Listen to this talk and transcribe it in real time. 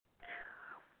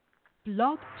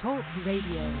Blog Talk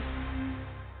Radio.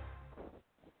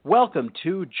 Welcome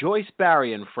to Joyce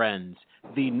Barry and Friends,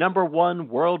 the #1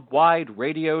 worldwide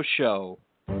radio show.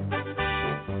 The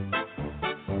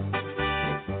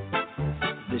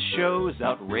show's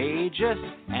outrageous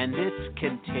and it's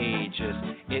contagious.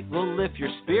 It will lift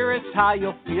your spirits high,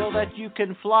 you'll feel that you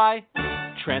can fly.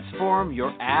 Transform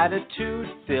your attitude,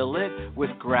 fill it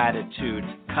with gratitude.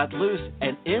 Cut loose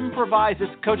and improvise.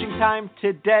 It's coaching time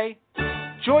today.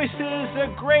 Joyce is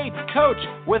a great coach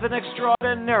with an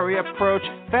extraordinary approach.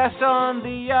 Fast on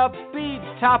the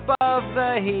upbeat, top of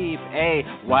the heap. A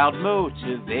wild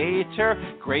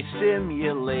motivator, great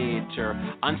stimulator.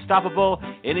 Unstoppable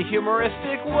in a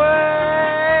humoristic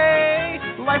way.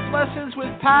 Life lessons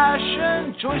with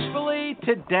passion, joyfully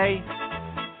today.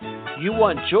 You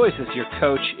want Joyce as your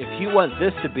coach if you want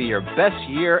this to be your best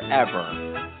year ever.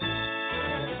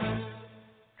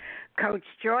 Coach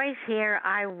Joyce here.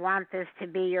 I want this to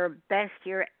be your best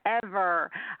year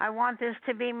ever. I want this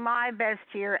to be my best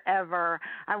year ever.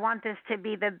 I want this to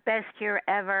be the best year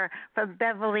ever for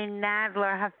Beverly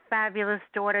Nadler, her fabulous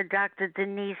daughter, Dr.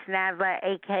 Denise Nadler,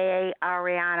 a.k.a.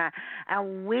 Ariana.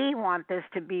 And we want this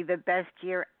to be the best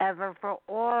year ever for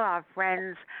all our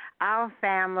friends, our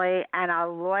family, and our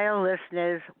loyal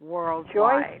listeners worldwide.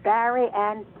 Joyce, Barry,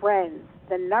 and Friends,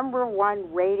 the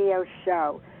 #1 radio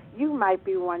show. You might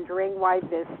be wondering why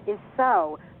this is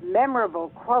so. Memorable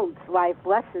quotes, life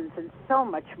lessons, and so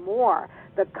much more.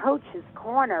 The Coach's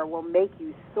Corner will make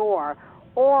you soar.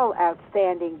 All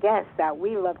outstanding guests that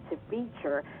we love to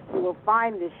feature. You will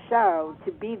find this show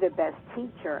to be the best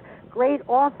teacher. Great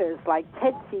authors like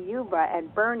Tetsi Yuba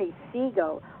and Bernie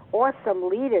Siegel. Awesome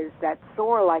leaders that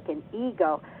soar like an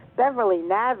eagle. Beverly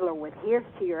Nadler with Here's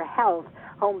to Your Health.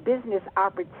 Home business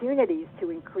opportunities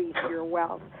to increase your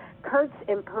wealth. Kurt's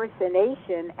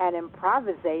impersonation and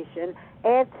improvisation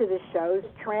add to the show's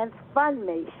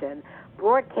transformation,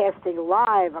 broadcasting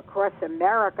live across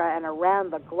America and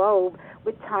around the globe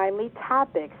with timely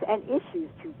topics and issues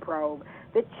to probe.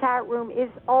 The chat room is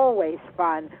always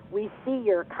fun. We see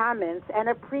your comments and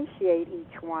appreciate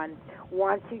each one.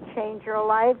 Want to change your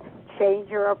life? Change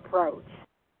your approach.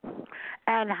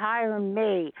 And hire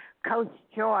me, Coach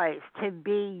Joyce, to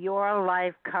be your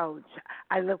life coach.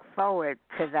 I look forward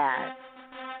to that.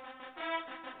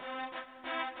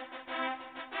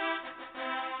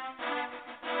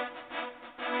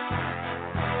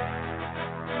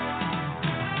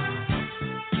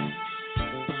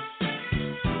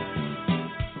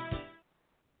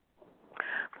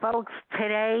 Folks,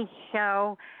 today's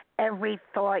show, Every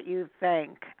Thought You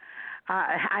Think.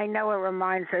 I know it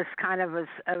reminds us kind of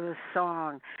a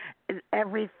song,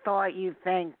 Every Thought You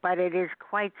Think, but it is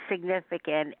quite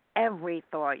significant. Every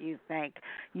thought you think.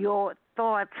 Your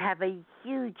thoughts have a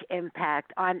huge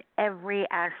impact on every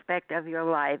aspect of your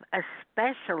life,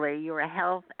 especially your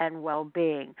health and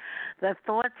well-being. The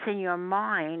thoughts in your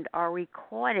mind are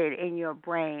recorded in your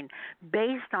brain.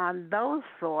 Based on those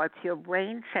thoughts, your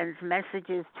brain sends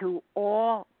messages to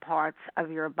all parts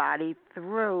of your body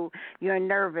through your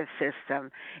nervous system.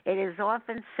 It is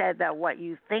often said that what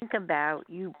you think about,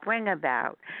 you bring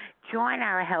about. Join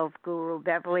our health guru,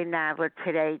 Beverly Nadler,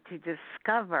 today to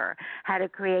discover how to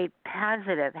create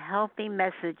positive, healthy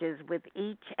messages with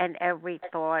each and every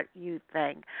thought you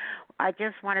think. I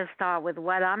just want to start with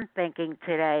what I'm thinking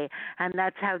today, and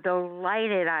that's how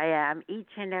delighted I am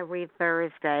each and every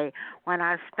Thursday when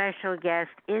our special guest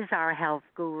is our health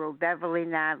guru, Beverly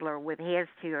Nadler, with Here's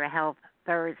to Your Health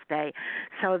Thursday.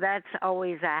 So that's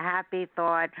always a happy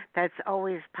thought. That's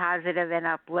always positive and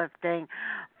uplifting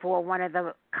for one of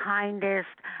the kindest,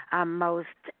 most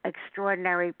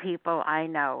extraordinary people I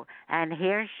know. And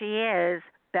here she is,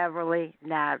 Beverly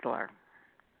Nadler.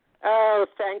 Oh,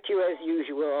 thank you as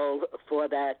usual for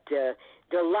that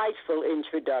delightful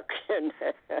introduction.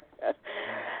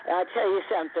 I'll tell you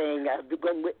something.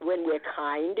 When we're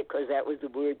kind, because that was the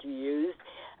word you used,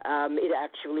 it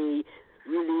actually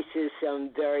releases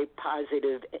some very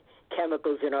positive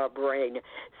chemicals in our brain.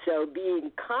 So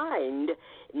being kind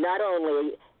not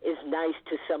only is nice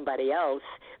to somebody else,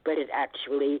 but it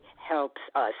actually helps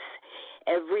us.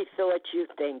 Every thought you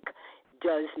think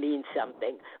does mean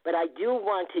something. But I do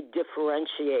want to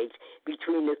differentiate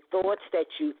between the thoughts that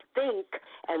you think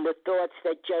and the thoughts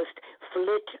that just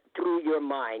flit through your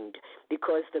mind.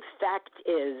 Because the fact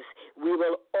is, we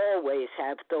will always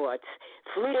have thoughts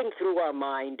flitting through our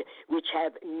mind which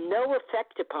have no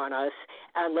effect upon us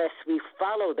unless we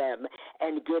follow them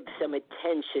and give some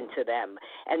attention to them.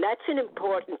 And that's an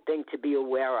important thing to be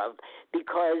aware of,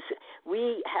 because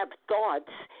we have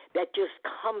thoughts that just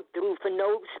come through for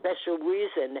no special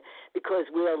reason, because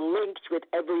we are linked with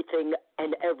everything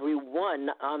and everyone. one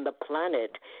on the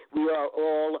planet. We are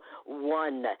all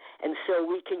one. And so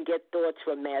we can get thoughts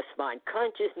from mass mind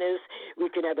consciousness. We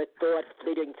can have a thought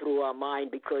flitting through our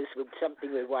mind because of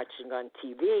something we're watching on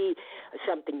TV,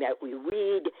 something that we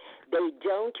read. They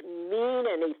don't mean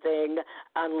anything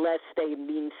unless they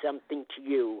mean something to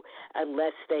you,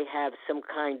 unless they have some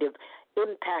kind of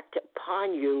impact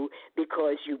upon you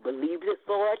because you believe the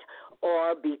thought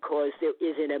or because there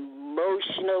is an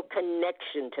emotional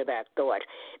connection to that thought,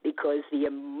 because the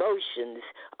emotions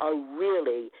are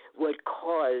really what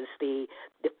cause the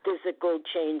physical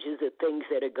changes, the things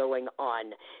that are going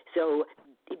on. So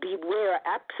beware,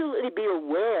 absolutely be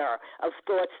aware of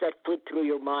thoughts that flit through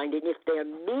your mind, and if they're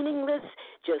meaningless,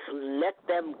 just let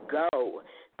them go.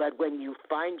 But when you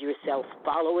find yourself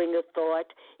following a thought,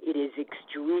 it is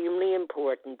extremely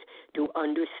important to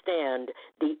understand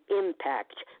the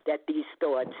impact that these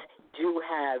thoughts do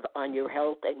have on your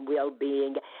health and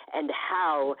well-being, and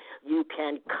how you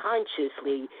can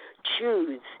consciously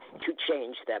choose to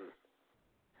change them.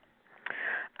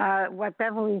 What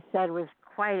Beverly said was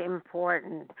quite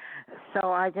important.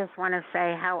 So I just want to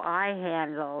say how I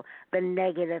handle the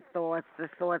negative thoughts, the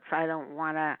thoughts I don't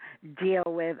want to deal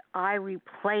with. I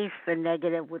replace the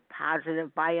negative with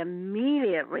positive by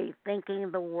immediately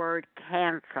thinking the word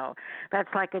cancel. That's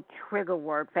like a trigger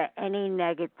word for any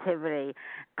negativity.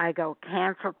 I go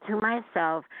cancel to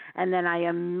myself, and then I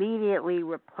immediately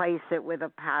replace it with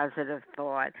a positive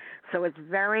thought. So it's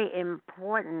very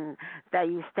important that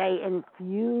you stay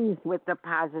infused with the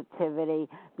positivity,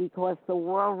 because the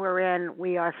world we're in,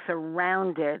 we are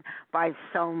surrounded by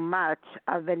so much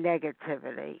of the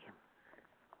negativity.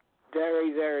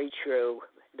 Very, very true.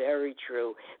 Very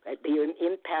true. The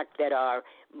impact that our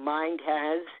mind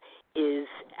has is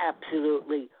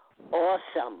absolutely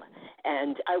awesome.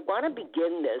 And I want to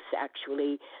begin this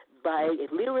actually by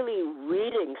literally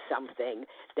reading something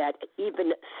that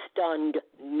even stunned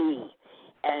me.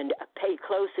 And pay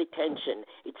close attention.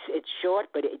 It's short,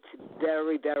 but it's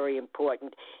very, very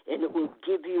important, and it will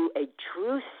give you a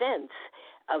true sense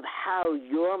of how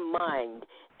your mind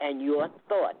and your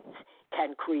thoughts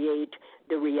can create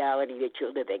the reality that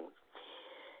you're living.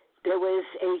 There was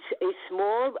a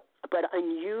small but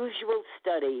unusual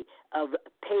study of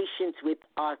patients with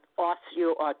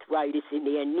osteoarthritis in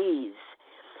their knees,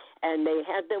 and they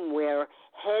had them wear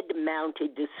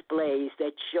head-mounted displays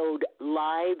that showed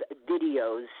live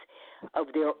videos of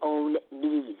their own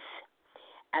knees.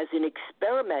 As an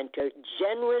experimenter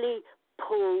generally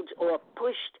pulled or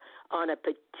pushed on a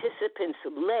participant's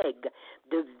leg,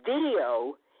 the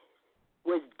video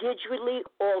was digitally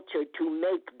altered to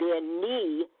make their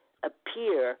knee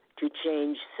appear to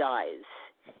change size.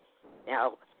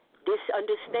 Now,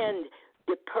 understand,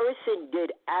 the person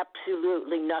did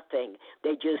absolutely nothing.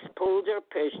 They just pulled or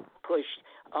pushed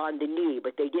on the knee,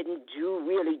 but they didn't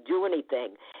really do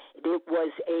anything. It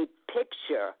was a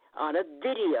picture on a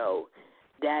video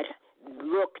that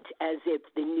looked as if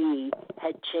the knee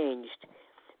had changed.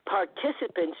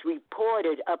 Participants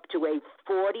reported up to a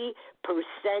 40%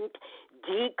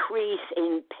 decrease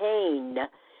in pain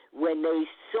when they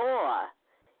saw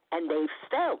and they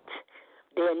felt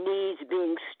their knees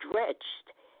being stretched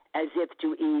as if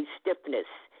to ease stiffness.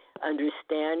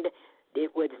 Understand,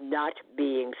 it was not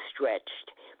being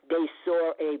stretched. They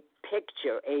saw a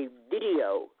picture, a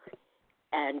video,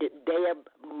 and their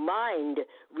mind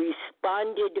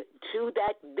responded to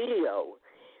that video,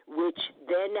 which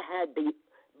then had the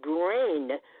brain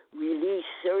release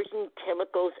certain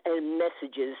chemicals and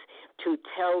messages to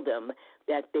tell them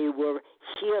that they were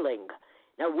healing.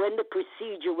 Now, when the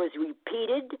procedure was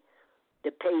repeated,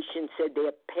 the patient said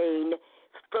their pain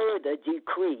further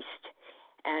decreased.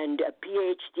 And a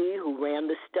PhD who ran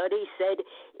the study said,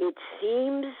 it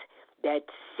seems that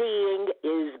seeing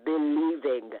is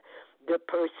believing. The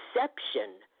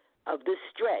perception of the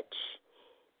stretch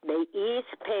may ease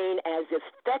pain as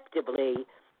effectively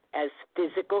as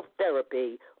physical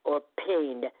therapy or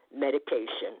pain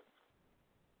medication.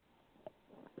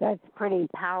 That's pretty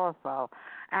powerful.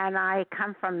 And I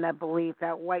come from the belief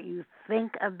that what you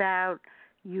think about,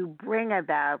 you bring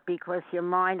about, because your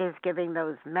mind is giving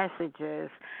those messages,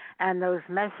 and those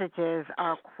messages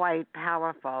are quite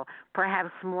powerful,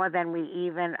 perhaps more than we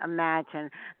even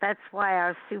imagine. That's why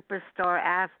our superstar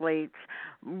athletes,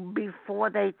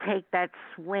 before they take that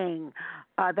swing,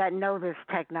 that know this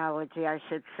technology, I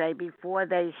should say, before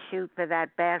they shoot for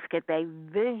that basket, they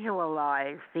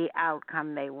visualize the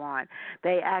outcome they want.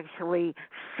 They actually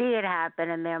see it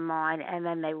happen in their mind, and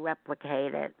then they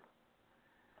replicate it.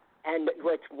 And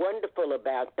what's wonderful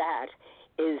about that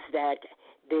is that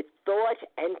the thought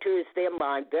enters their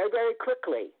mind very, very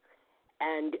quickly,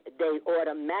 and they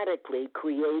automatically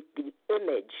create the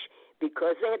image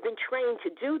because they have been trained to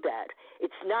do that.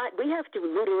 It's not, we have to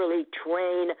literally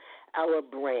train our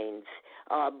brains.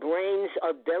 Our brains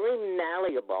are very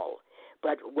malleable,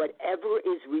 but whatever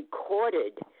is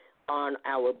recorded on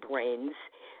our brains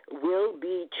will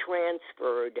be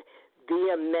transferred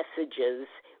via messages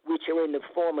which are in the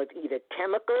form of either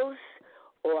chemicals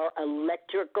or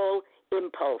electrical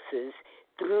impulses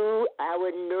through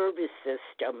our nervous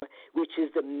system, which is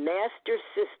the master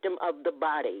system of the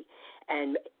body,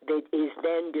 and that is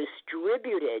then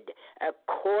distributed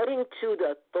according to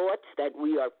the thoughts that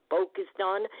we are focused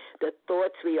on, the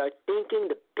thoughts we are thinking,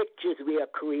 the pictures we are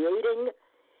creating.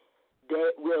 They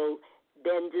will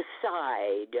then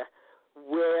decide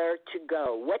where to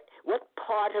go. What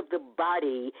part of the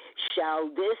body shall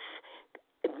this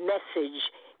message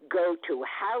go to?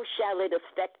 How shall it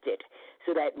affect it?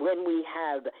 So that when we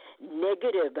have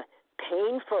negative,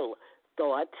 painful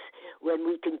thoughts, when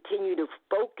we continue to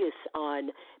focus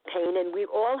on pain, and we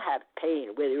all have pain,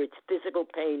 whether it's physical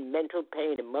pain, mental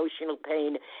pain, emotional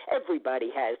pain,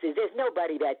 everybody has. There's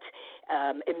nobody that's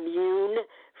immune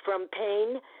from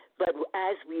pain, but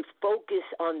as we focus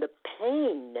on the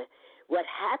pain, what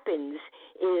happens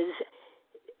is,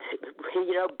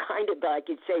 kind of like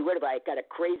you'd say, what have I got, a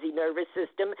crazy nervous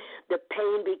system? The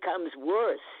pain becomes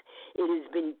worse. It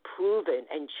has been proven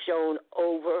and shown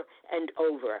over and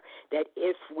over that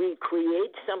if we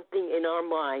create something in our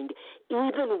mind,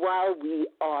 even while we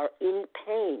are in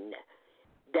pain,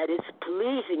 that is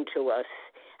pleasing to us,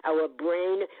 our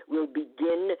brain will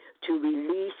begin to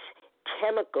release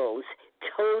chemicals,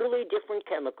 totally different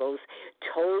chemicals,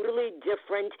 totally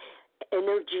different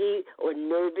energy or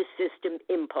nervous system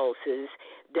impulses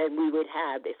than we would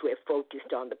have if we're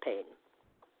focused on the pain.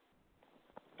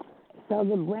 So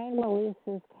the brain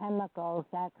releases chemicals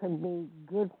that could be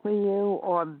good for you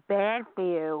or bad for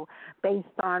you based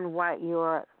on what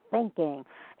you're thinking.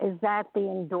 Is that the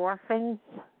endorphins?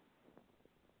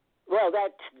 Well,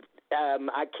 that's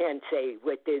I can't say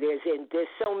what there's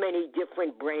so many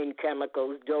different brain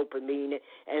chemicals, dopamine,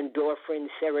 endorphin,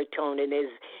 serotonin.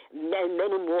 There's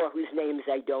many more whose names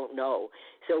I don't know.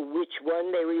 So which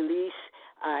one they release,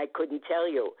 I couldn't tell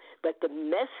you. But the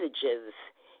messages,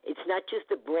 it's not just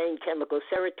the brain chemical.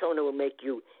 Serotonin will make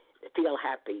you feel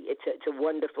happy. It's a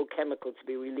wonderful chemical to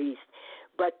be released.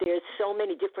 But there's so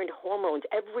many different hormones.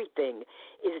 Everything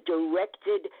is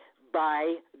directed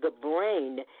by the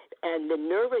brain, and the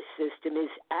nervous system is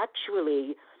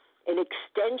actually an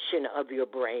extension of your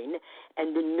brain,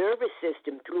 and the nervous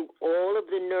system, through all of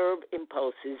the nerve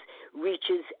impulses,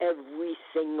 reaches every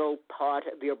single part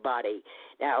of your body.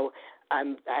 Now,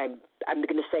 I'm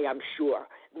going to say I'm sure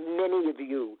many of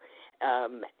you,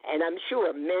 and I'm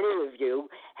sure many of you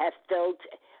have felt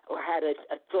or had a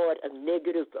thought, a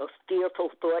negative, a fearful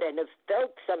thought, and have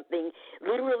felt something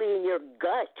literally in your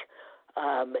gut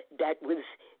that was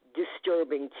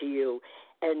disturbing to you.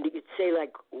 And you'd say,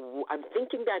 like, I'm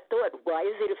thinking that thought. Why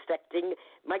is it affecting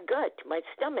my gut, my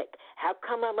stomach? How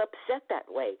come I'm upset that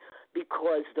way?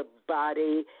 Because the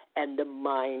body and the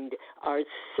mind are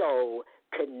so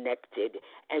connected,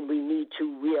 and we need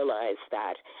to realize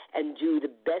that and do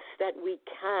the best that we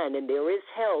can. And there is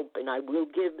help, and I will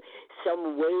give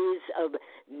some ways of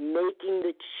making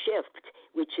the shift,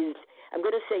 which is, I'm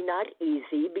going to say, not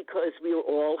easy, because we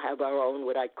all have our own,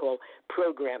 what I call,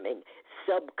 programming,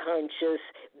 subconscious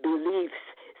beliefs,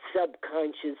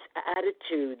 subconscious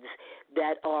attitudes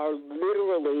that are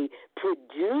literally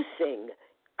producing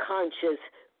conscious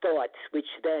thoughts, which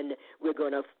then we're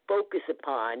going to focus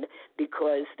upon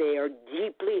because they are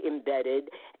deeply embedded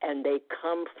and they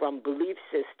come from belief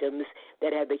systems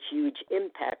that have a huge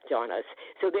impact on us.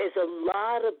 So there's a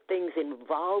lot of things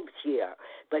involved here,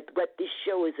 but what this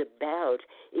show is about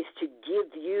is to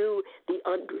give you the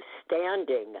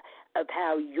understanding of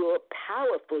how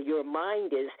powerful your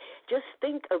mind is. Just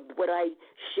think of what I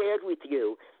shared with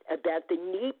you about the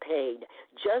knee pain.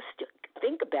 Just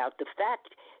think about the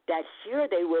fact that here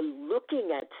they were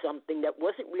looking at something that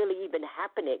wasn't really even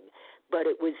happening, but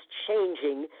it was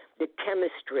changing the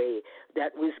chemistry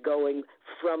that was going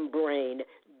from brain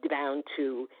down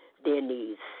to their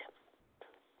knees.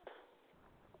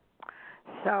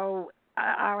 So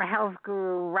our health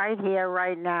guru right here,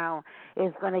 right now,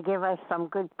 is going to give us some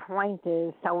good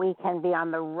pointers so we can be on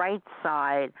the right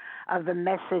side of the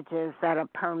messages that are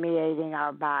permeating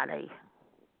our body.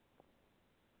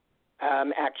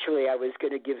 Actually, I was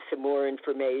going to give some more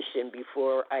information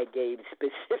before I gave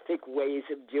specific ways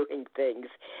of doing things.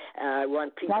 I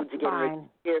want people that's to get fine.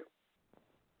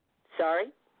 Sorry?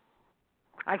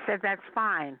 I said that's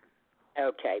fine.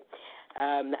 Okay.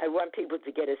 I want people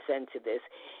to get a sense of this.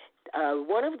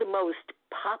 one of the most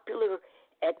popular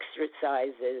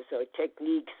exercises or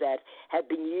techniques that have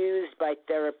been used by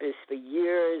therapists for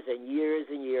years and years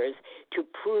and years to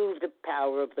prove the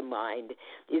power of the mind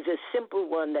is a simple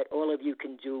one that all of you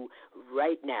can do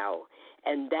right now,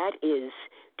 and that is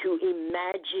to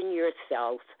imagine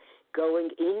yourself going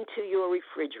into your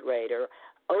refrigerator,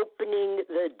 opening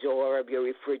the door of your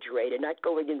refrigerator, not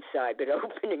going inside, but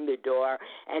opening the door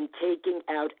and taking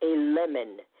out a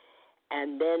lemon.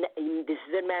 And then, this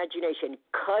is imagination,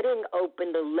 cutting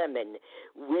open the lemon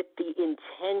with the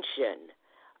intention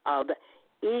of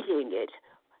eating it,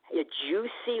 a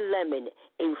juicy lemon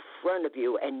in front of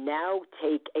you, and now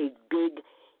take a big,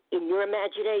 in your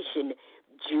imagination,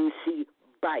 juicy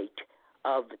bite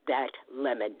of that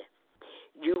lemon.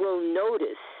 You will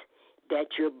notice that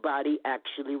your body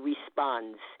actually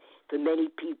responds. For many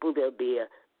people, there'll be a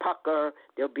pucker,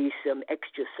 there'll be some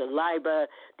extra saliva,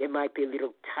 there might be a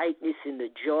little tightness in the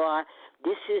jaw.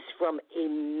 This is from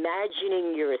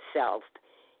imagining yourself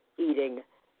eating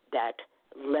that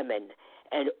lemon.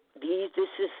 And this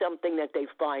is something that they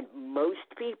find most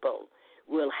people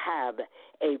will have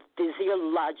a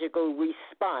physiological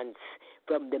response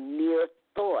from the mere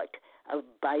thought of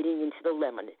biting into the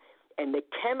lemon. And the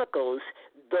chemicals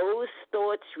those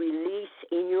thoughts release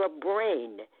in your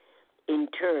brain in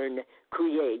turn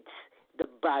creates the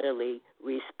bodily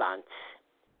response.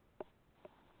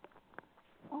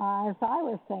 As I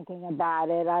was thinking about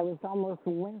it, I was almost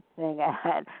wincing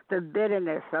at the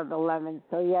bitterness of the lemon.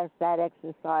 So yes, that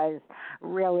exercise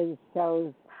really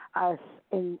shows us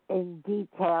in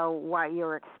detail what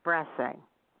you're expressing.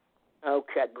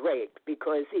 Okay, great,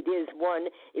 because it is one,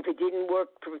 if it didn't work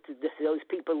for those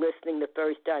people listening the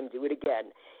first time, do it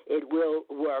again. It will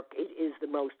work. It is the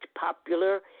most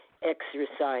popular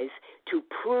exercise to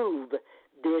prove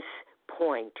this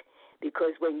point,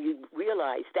 because when you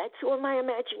realize that's all my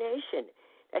imagination,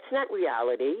 that's not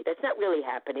reality, that's not really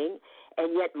happening,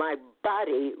 and yet my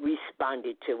body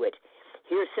responded to it.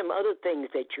 Here's some other things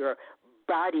that your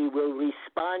body will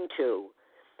respond to.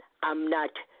 I'm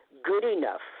not good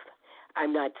enough.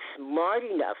 I'm not smart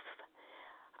enough.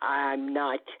 I'm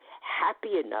not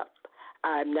happy enough.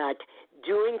 I'm not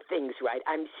doing things right.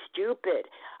 I'm stupid.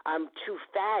 I'm too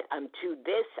fat. I'm too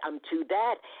this. I'm too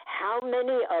that. How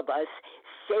many of us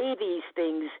say these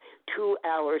things to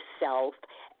ourselves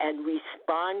and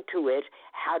respond to it?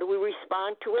 How do we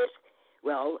respond to it?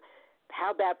 Well,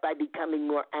 how about by becoming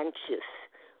more anxious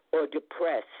or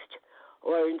depressed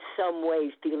or in some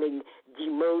ways feeling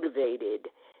demotivated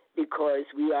because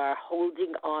we are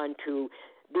holding on to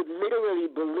the literally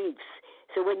beliefs.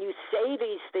 So when you say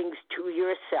these things to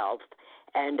yourself,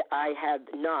 and I have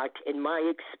not, in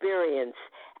my experience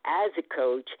as a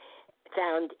coach,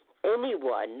 found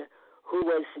anyone who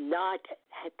was not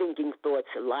thinking thoughts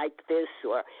like this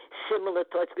or similar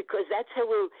thoughts, because that's how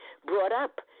we're brought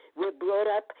up. We're brought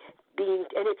up being,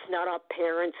 and it's not our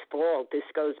parents' fault. This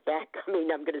goes back, I'm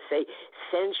going to say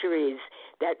centuries,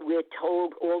 that we're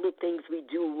told all the things we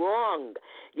do wrong.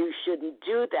 You shouldn't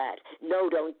do that. No,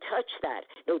 don't touch that.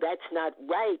 No, that's not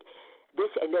right. This,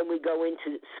 and then we go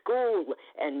into school,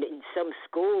 and in some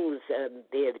schools,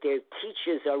 their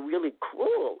teachers are really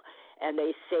cruel, and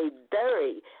they say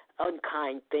very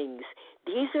unkind things.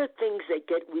 These are things that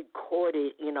get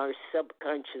recorded in our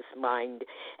subconscious mind,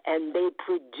 and they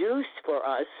produce for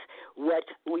us what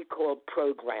we call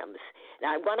programs.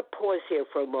 Now, I want to pause here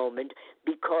for a moment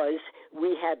because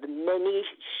we have many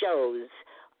shows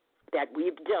that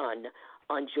we've done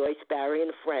on Joyce Barry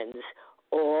and Friends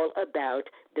all about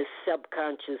the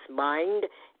subconscious mind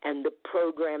and the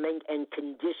programming and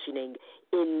conditioning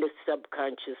in the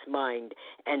subconscious mind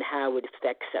and how it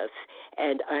affects us.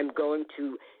 And I'm going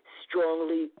to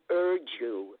strongly urge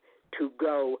you to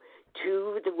go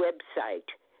to the website,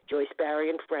 Joyce Barry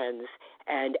and Friends,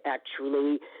 and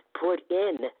actually put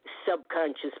in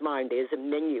subconscious mind. There's a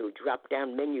menu,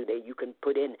 drop-down menu that you can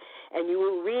put in, and you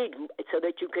will read so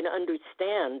that you can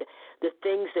understand the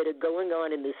things that are going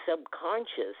on in the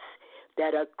subconscious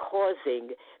that are causing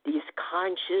these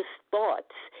conscious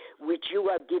thoughts, which you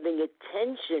are giving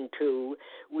attention to,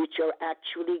 which are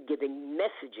actually giving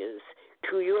messages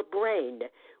to your brain,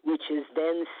 which is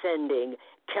then sending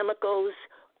chemicals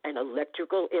and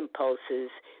electrical impulses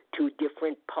to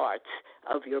different parts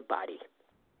of your body.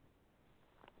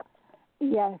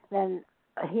 Yes, and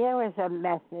here is a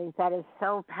message that is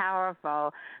so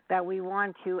powerful that we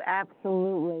want you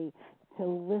absolutely to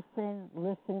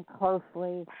listen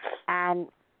closely, and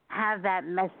have that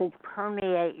message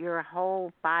permeate your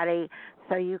whole body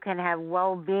so you can have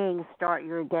well-being start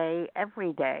your day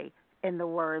every day, in the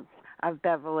words of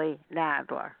Beverly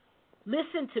Nadler.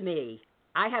 Listen to me.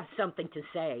 I have something to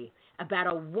say. about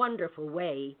a wonderful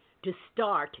way to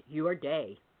start your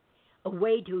day, a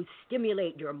way to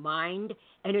stimulate your mind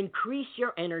and increase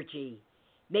your energy,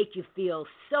 make you feel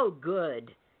so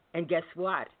good. And guess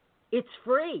what? It's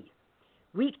free.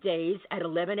 Weekdays at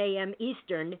 11 a.m.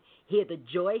 Eastern, hear the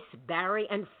Joyce, Barry,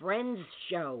 and Friends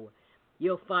show.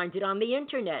 You'll find it on the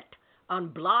internet, on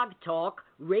Blog Talk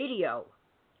Radio.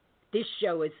 This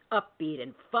show is upbeat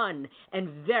and fun and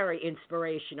very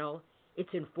inspirational.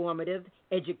 It's informative,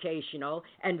 educational,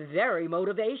 and very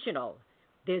motivational.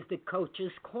 There's the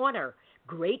Coach's Corner,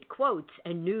 great quotes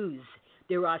and news.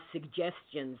 There are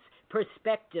suggestions,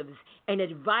 perspectives, and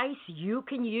advice you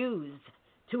can use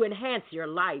to enhance your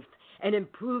life and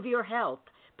improve your health,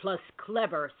 plus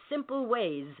clever, simple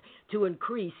ways to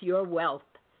increase your wealth.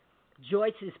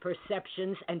 Joyce's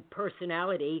perceptions and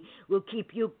personality will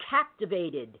keep you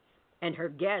captivated, and her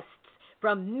guests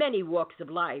from many walks of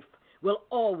life will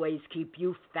always keep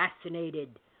you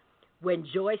fascinated. When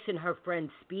Joyce and her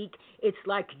friends speak, it's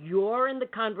like you're in the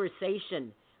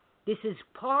conversation. This is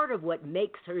part of what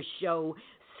makes her show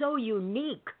so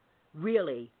unique,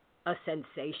 really a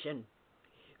sensation.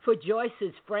 For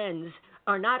Joyce's friends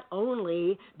are not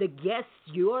only the guests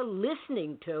you're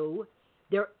listening to,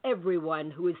 they're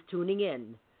everyone who is tuning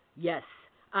in. Yes,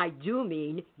 I do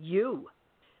mean you.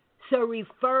 So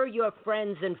refer your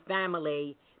friends and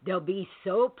family. They'll be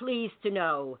so pleased to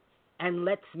know. And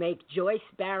let's make Joyce,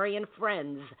 Barry, and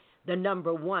Friends the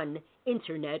 #1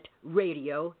 internet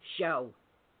radio show.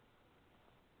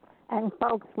 And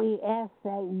folks, we ask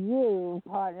that you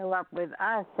partner up with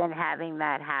us in having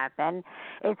that happen.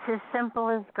 It's as simple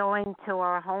as going to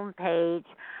our homepage,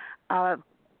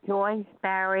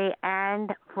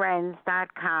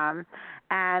 JoyceBarryandFriends.com,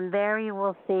 and there you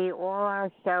will see all our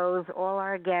shows, all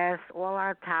our guests, all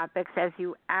our topics as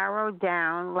you arrow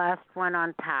down, last one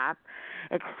on top,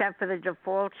 except for the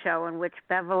default show in which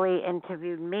Beverly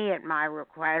interviewed me at my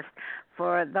request,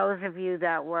 for those of you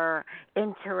that were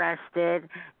interested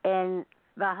in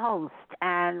the host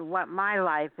and what my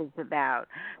life is about.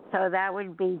 So that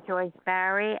would be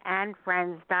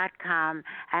JoyceBarryandFriends.com,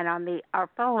 and on the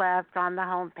upper left on the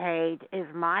home page is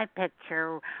my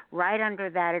picture. Right under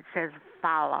that it says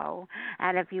follow,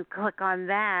 and if you click on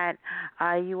that,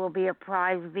 you will be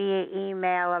apprised via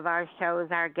email of our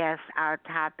shows, our guests, our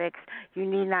topics. You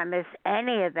need not miss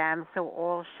any of them, so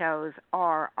all shows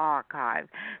are archived.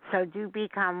 So do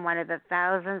become one of the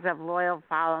thousands of loyal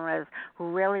followers who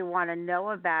really want to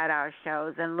know about our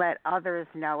shows and let others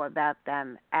know about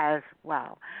them as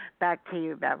well. Back to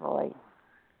you, Beverly.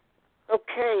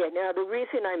 Okay, and now the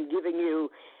reason I'm giving you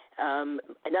an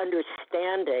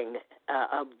understanding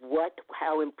of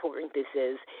how important this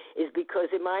is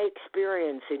because in my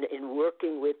experience in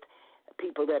working with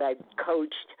people that I've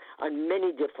coached on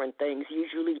many different things,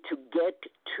 usually to get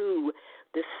to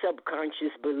the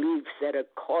subconscious beliefs that are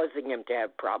causing them to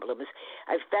have problems,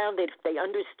 I found that if they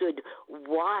understood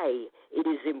why it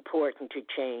is important to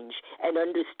change and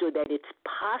understood that it's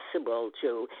possible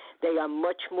to, they are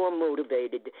much more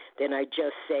motivated than I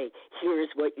just say,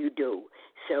 here's what you do.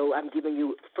 So I'm giving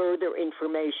you further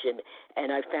information,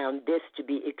 and I found this to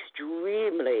be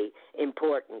extremely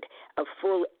important. A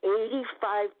full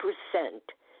 85%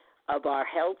 of our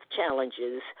health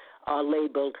challenges are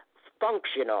labeled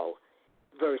functional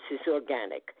versus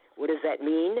organic. What does that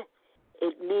mean?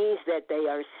 It means that they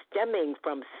are stemming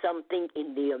from something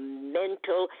in the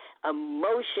mental,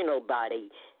 emotional body,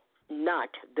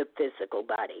 not the physical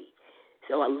body.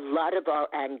 So a lot of our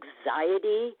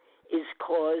anxiety is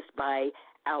caused by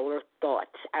our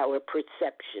thoughts, our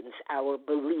perceptions, our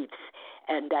beliefs,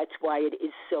 and that's why it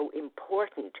is so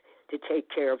important to take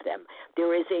care of them.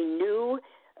 There is a new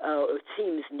it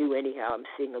seems new anyhow. I'm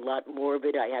seeing a lot more of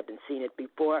it. I haven't seen it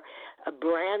before. A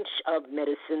branch of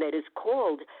medicine that is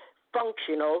called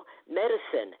functional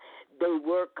medicine. They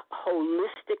work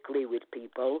holistically with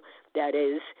people, that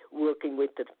is, working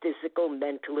with the physical,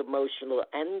 mental, emotional,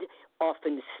 and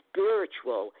often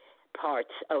spiritual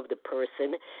parts of the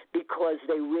person, because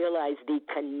they realize the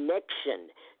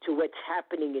connection to what's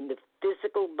happening in the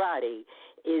physical body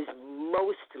is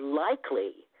most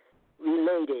likely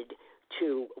related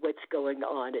to what's going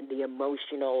on in the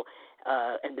emotional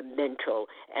and the mental.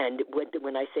 And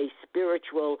when I say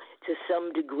spiritual, to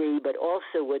some degree, but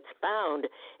also what's found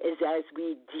is as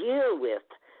we deal with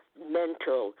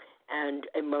mental and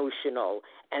emotional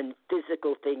and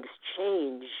physical things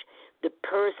change, the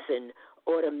person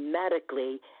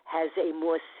automatically has a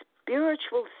more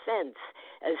spiritual sense,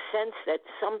 a sense that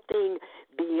something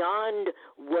beyond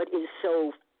what is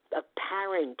so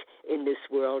apparent in this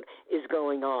world is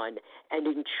going on. And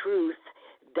in truth,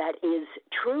 that is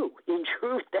true. In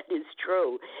truth, that is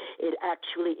true. It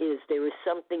actually is. There is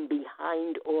something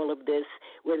behind all of this,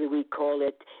 whether we call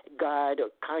it God or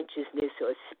consciousness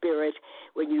or spirit.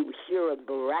 When you hear of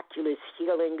miraculous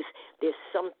healings, there's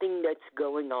something that's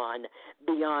going on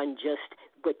beyond just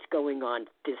what's going on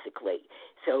physically.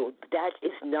 So that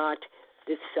is not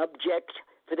the subject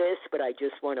for this, but I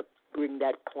just want to bring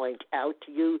that point out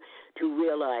to you to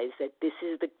realize that this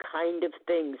is the kind of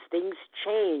things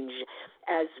change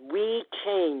as we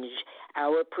change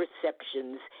our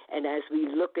perceptions and as we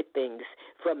look at things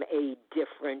from a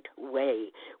different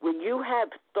way. When you have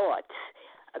thoughts,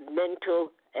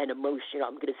 mental and emotional,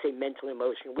 I'm going to say mental and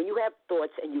emotional, when you have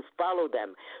thoughts and you follow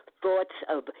them, thoughts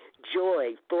of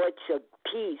joy, thoughts of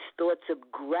peace, thoughts of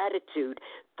gratitude,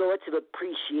 thoughts of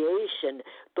appreciation,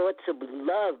 thoughts of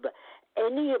love,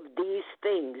 any of these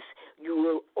things, you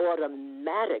will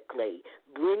automatically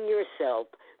bring yourself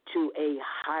to a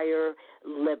higher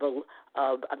level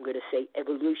of, I'm going to say,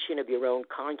 evolution of your own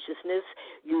consciousness.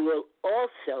 You will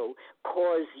also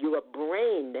cause your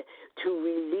brain to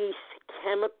release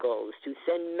chemicals, to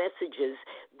send messages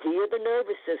via the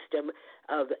nervous system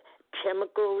of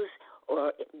chemicals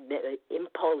or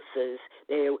impulses.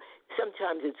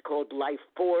 Sometimes it's called life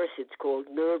force, it's called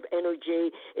nerve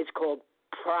energy, it's called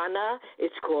prana,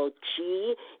 it's called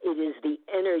chi. It is the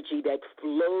energy that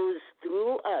flows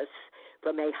through us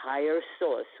from a higher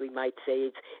source. We might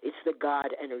say it's the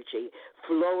God energy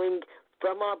flowing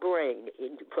from our brain,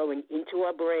 flowing into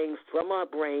our brain, from our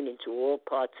brain into all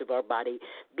parts of our body,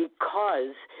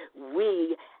 because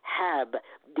we have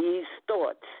these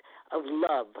thoughts of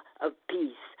love, of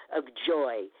peace, of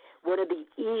joy. One of the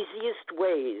easiest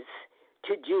ways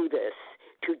to do this,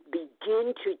 to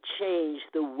begin to change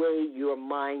the way your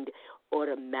mind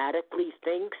automatically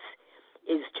thinks,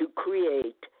 is to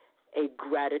create a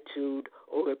gratitude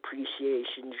or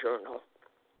appreciation journal.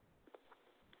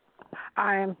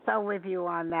 I am so with you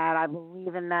on that. I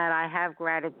believe in that. I have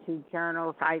gratitude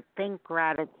journals. I think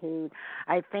gratitude.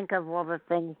 I think of all the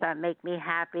things that make me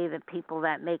happy, the people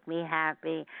that make me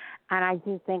happy. And I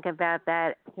do think about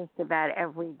that just about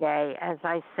every day. As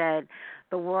I said,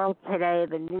 the world today,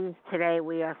 the news today,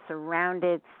 we are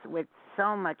surrounded with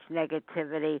so much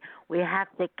negativity. We have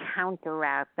to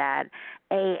counteract that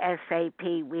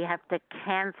ASAP. We have to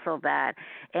cancel that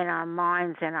in our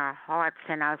minds, in our hearts,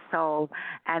 in our souls,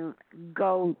 and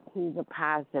go to the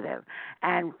positive.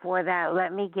 And for that,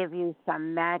 let me give you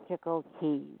some magical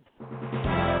keys.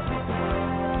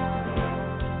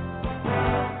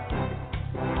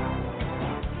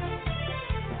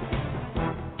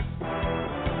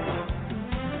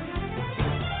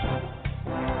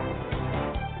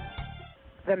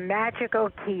 The Magical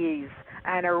Keys,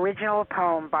 an original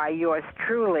poem by yours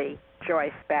truly,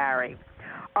 Joyce Barry.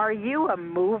 Are you a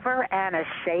mover and a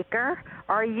shaker?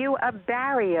 Are you a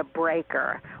barrier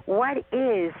breaker? What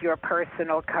is your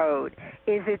personal code?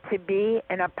 Is it to be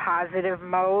in a positive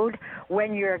mode?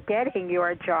 When you're getting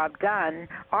your job done,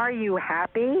 are you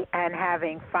happy and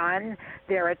having fun?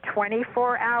 There are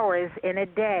 24 hours in a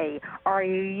day. Are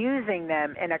you using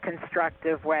them in a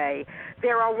constructive way?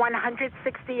 There are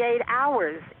 168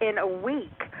 hours in a week.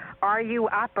 Are you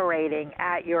operating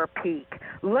at your peak?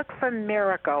 Look for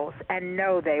miracles and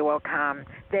know they will come.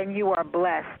 Then you are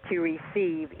blessed to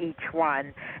receive each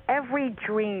one. Every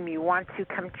dream you want to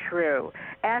come true,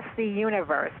 ask the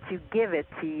universe to give it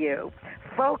to you.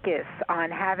 Focus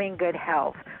on having good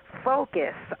health.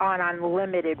 Focus on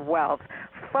unlimited wealth.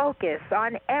 Focus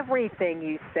on everything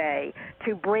you say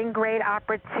to bring great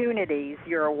opportunities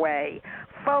your way.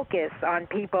 Focus on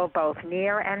people both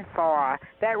near and far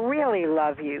that really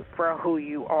love you for who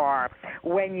you are.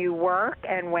 When you work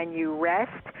and when you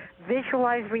rest,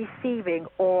 visualize receiving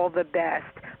all the best.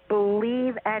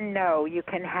 Believe and know you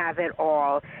can have it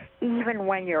all, even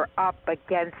when you're up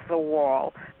against the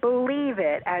wall. Believe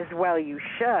it as well you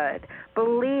should.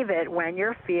 Believe it when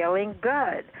you're feeling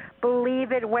good.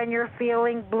 Believe it when you're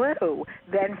feeling blue.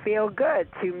 Then feel good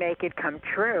to make it come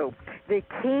true. The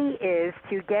key is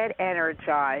to get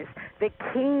energized. The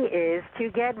key is to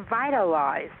get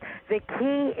vitalized. The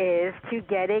key is to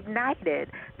get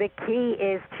ignited. The key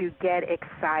is to get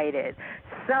excited.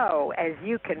 So, as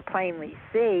you can plainly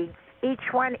see,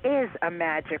 each one is a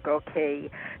magical key.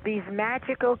 These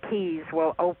magical keys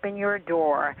will open your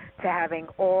door to having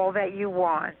all that you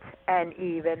want and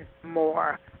even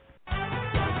more.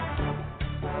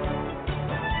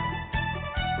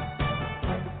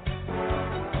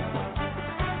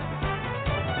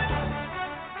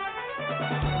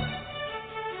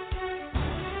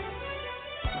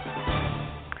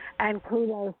 And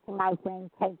kudos to my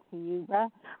friend Kate Yuba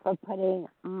for putting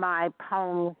my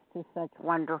poems to such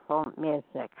wonderful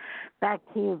music. Back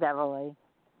to you, Beverly.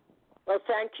 Well,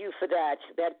 thank you for that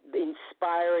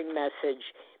inspiring message,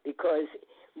 because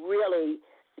really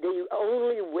the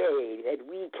only way that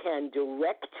we can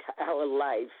direct our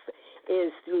life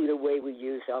is through the way we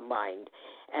use our mind.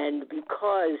 And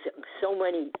because so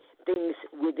many things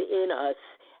within us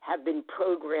have been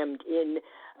programmed in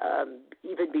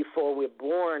even before we're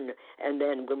born, and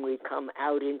then when we come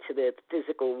out into the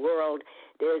physical world,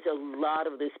 there's a lot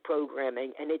of this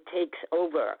programming, and it takes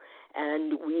over,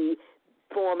 and we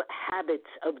form habits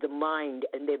of the mind,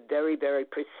 and they're very, very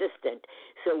persistent.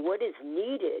 So what is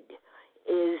needed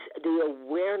is the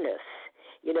awareness.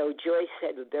 You know, Joyce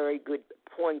had a very good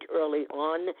point early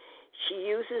on. She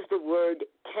uses the word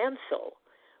cancel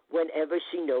whenever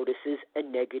she notices a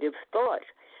negative thought.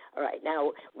 All right,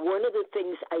 now, one of the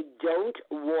things I don't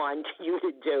want you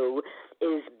to do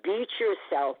is beat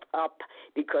yourself up,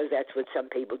 because that's what some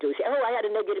people do. Say, oh, I had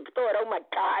a negative thought, oh, my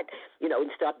God,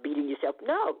 and start beating yourself.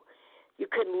 No, you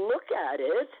can look at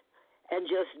it and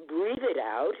just breathe it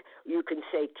out. You can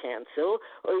say cancel,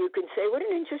 or you can say, what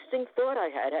an interesting thought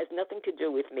I had. It has nothing to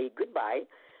do with me. Goodbye.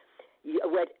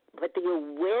 But the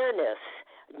awareness,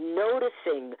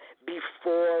 noticing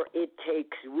before it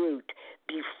takes root,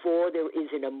 before there is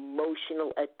an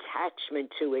emotional attachment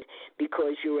to it,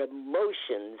 because your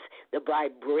emotions, the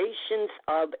vibrations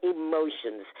of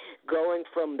emotions, going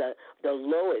from the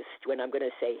lowest, when I'm going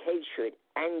to say hatred,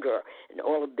 anger, and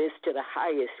all of this, to the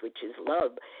highest, which is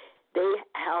love, they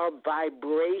are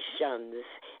vibrations,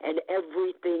 and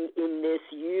everything in this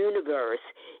universe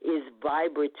is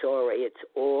vibratory. It's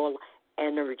all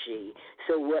energy.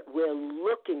 So what we're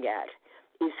looking at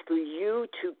is for you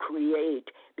to create,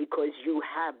 because you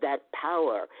have that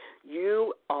power.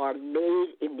 You are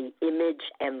made in the image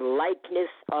and likeness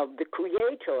of the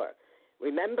Creator.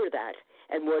 Remember that.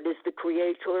 And what is the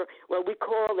Creator? Well, we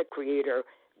call the Creator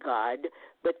God,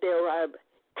 but there are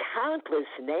countless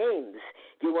names.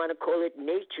 If you want to call it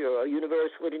nature or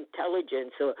universal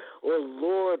intelligence or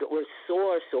Lord or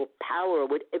source or power,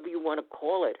 whatever you want to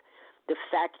call it. The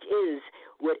fact is,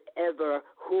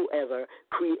 whoever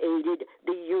created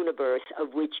the universe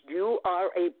of which you are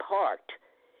a part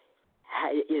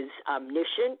is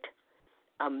omniscient,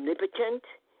 omnipotent,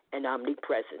 and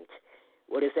omnipresent.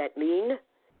 What does that mean?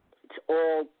 It's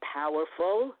all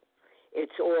powerful,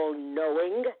 it's all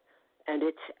knowing, and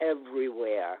it's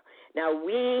everywhere. Now,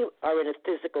 we are in a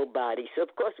physical body, so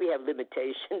of course we have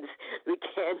limitations. We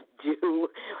can't do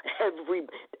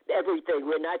everything.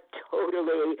 We're not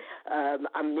totally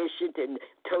omniscient and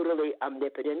totally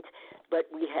omnipotent, but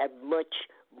we have much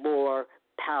more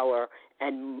power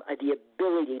and the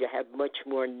ability to have much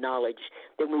more knowledge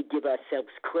than we give ourselves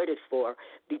credit for,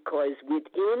 because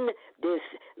within this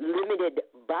limited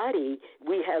body,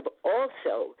 we have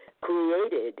also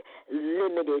created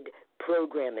limited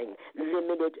programming,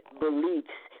 limited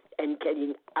beliefs, and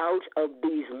getting out of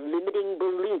these limiting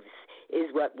beliefs is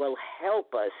what will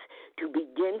help us to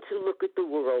begin to look at the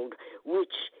world,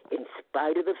 which, in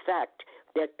spite of the fact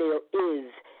that there is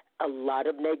a lot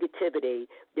of negativity,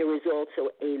 there is also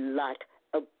a lot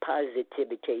of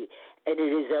positivity. And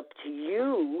it is up to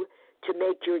you to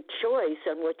make your choice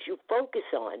on what you focus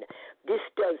on. This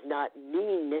does not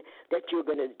mean that you're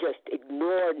going to just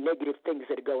ignore negative things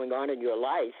that are going on in your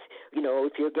life.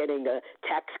 If you're getting a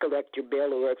tax collector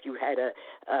bill, or if you had a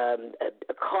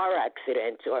car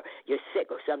accident, or you're sick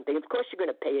or something, of course you're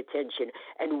going to pay attention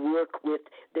and work with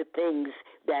the things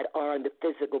that are on the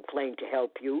physical plane to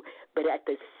help you. But at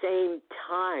the same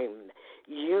time,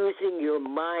 using your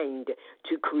mind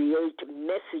to create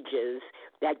messages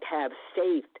that have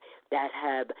faith, that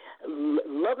have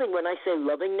loving. When I say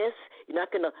lovingness, you're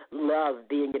not going to love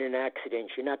being in an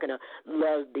accident. You're not going to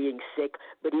love being sick.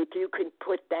 But if you can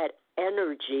put that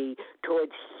energy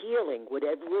towards healing,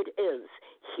 whatever it is,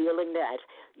 healing that,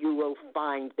 you will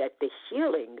find that the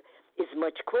healing is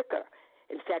much quicker.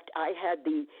 In fact, I had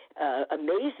the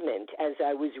amazement as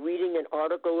I was reading an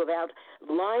article about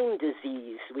Lyme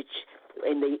disease, which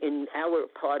in our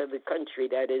part of the country,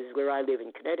 that is where I live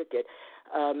in Connecticut,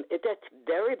 that's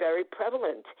very, very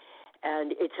prevalent.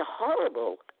 And it's a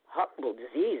horrible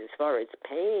disease as far as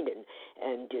pain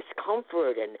and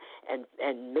discomfort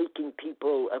and making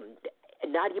people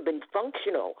not even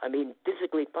functional,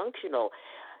 physically functional.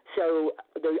 So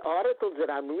the articles that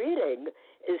I'm reading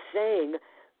is saying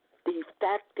the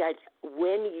fact that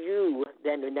when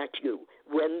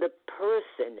the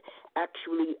person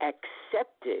actually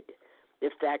accepted the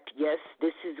fact, yes,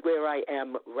 this is where I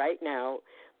am right now,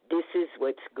 this is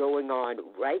what's going on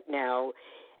right now,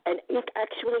 and it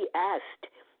actually asked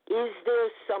is there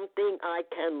something I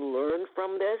can learn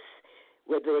from this?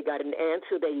 Whether they got an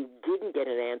answer, they didn't get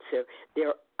an answer,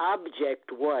 their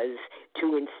object was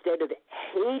to, instead of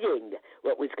hating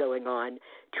what was going on,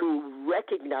 to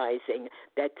recognizing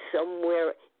that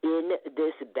somewhere in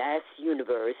this vast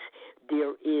universe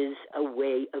there is a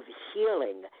way of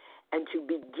healing, and to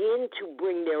begin to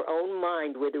bring their own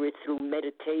mind, whether it's through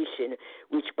meditation,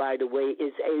 which, by the way,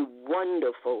 is a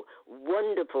wonderful,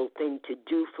 wonderful thing to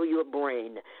do for your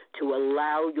brain, to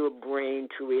allow your brain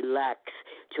to relax,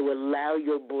 to allow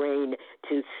your brain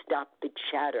to stop the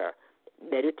chatter.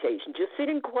 Meditation, just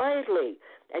sitting quietly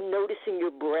and noticing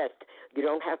your breath. You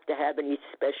don't have to have any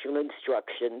special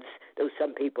instructions, though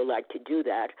some people like to do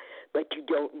that, but you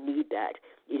don't need that.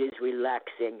 It is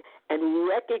relaxing and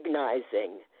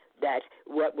recognizing that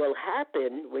what will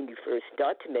happen when you first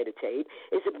start to meditate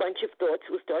is a bunch of thoughts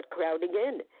will start crowding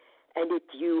in. And if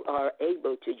you are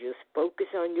able to just focus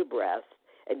on your breath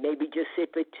and maybe just sit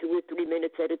for 2 or 3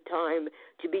 minutes at a time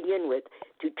to begin with,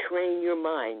 to train your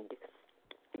mind,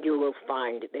 you will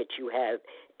find that you have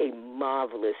a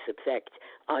marvelous effect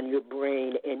on your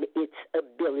brain and its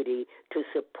ability to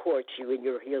support you in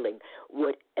your healing,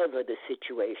 whatever the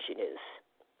situation is.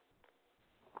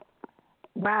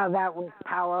 Wow, that was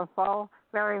powerful.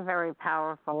 Very, very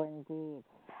powerful indeed.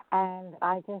 And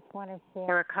I just want to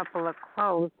share a couple of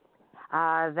quotes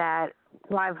that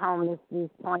drive home these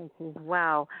points as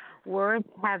well. Words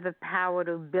have the power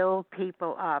to build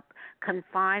people up,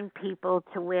 confine people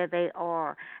to where they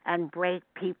are, and break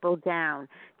people down.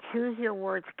 Choose your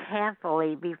words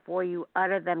carefully before you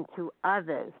utter them to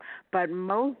others. But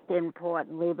most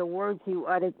importantly, the words you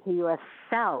utter to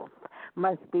yourself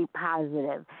must be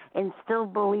positive. Instill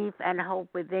belief and hope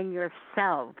within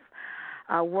yourself.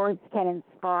 Words can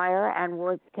inspire and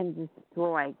words can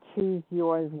destroy. Choose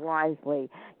yours wisely.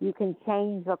 You can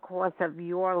change the course of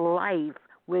your life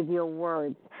with your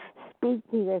words. Speak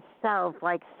to yourself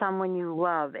like someone you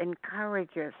love.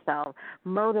 Encourage yourself,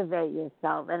 motivate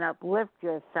yourself, and uplift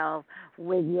yourself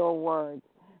with your words.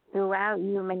 Throughout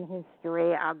human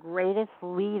history, our greatest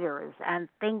leaders and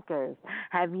thinkers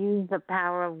have used the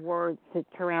power of words to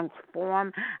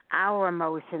transform our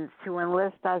emotions, to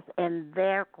enlist us in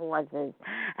their causes,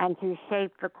 and to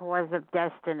shape the cause of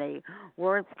destiny.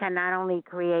 Words can not only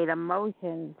create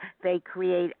emotions, they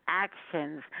create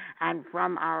actions, and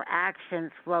from our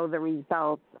actions flow the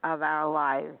results of our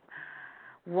lives.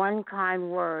 One kind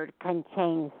word can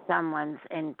change someone's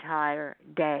entire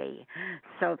day.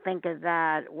 So think of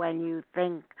that when you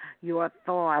think your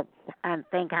thoughts, and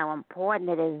think how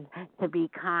important it is to be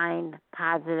kind,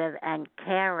 positive, and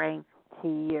caring to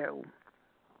you.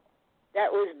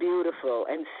 That was beautiful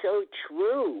and so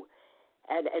true.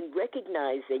 And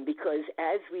recognizing, because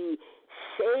as we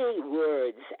say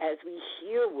words, as we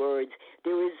hear words,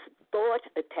 there is thought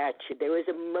attached to it. There is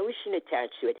emotion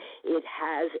attached to it. It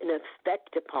has an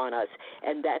effect upon us.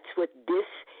 And that's what this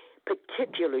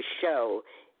particular show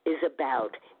is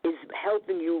about, is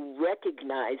helping you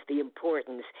recognize the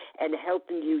importance and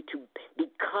helping you to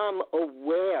become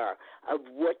aware of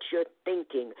what you're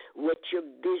thinking, what you're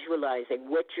visualizing,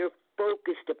 what you're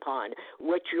focused upon,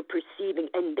 what you're perceiving,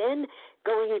 and then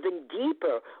going even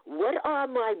deeper, what are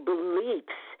my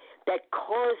beliefs that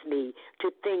cause me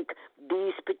to think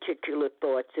these particular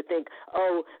thoughts, to think,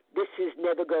 oh, this is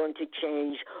never going to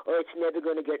change, or it's never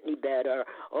going to get any better,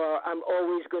 or I'm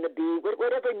always going to be,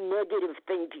 whatever negative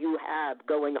thing you have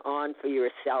going on for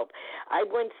yourself. I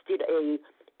once did a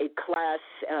class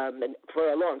for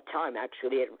a long time,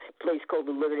 actually, at a place called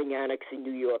the Living Annex in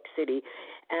New York City,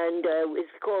 and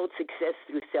it's called Success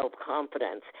Through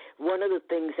Self-Confidence. One of the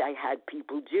things I had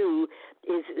people do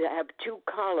is have 2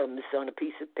 columns on a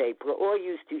piece of paper, or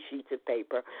use 2 sheets of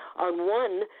paper. On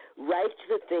one, write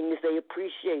the things they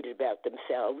appreciated about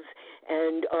themselves,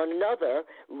 and on another,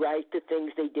 write the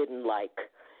things they didn't like.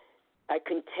 I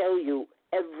can tell you,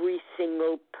 every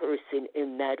single person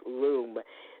in that room,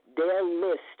 their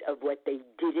list of what they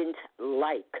didn't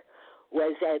like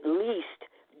was at least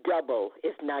double,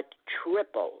 if not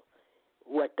triple,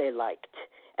 what they liked.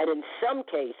 And in some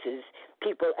cases,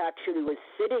 people actually were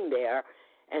sitting there,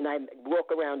 and I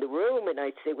walk around the room and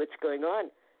I say, what's going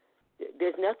on?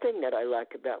 There's nothing that I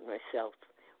like about myself.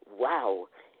 Wow,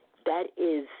 that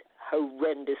is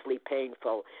horrendously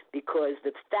painful, because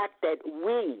the fact that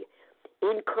we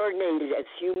incarnated as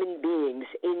human beings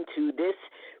into this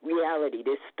reality,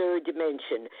 this third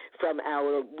dimension, from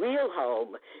our real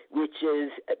home, which is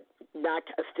not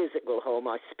a physical home,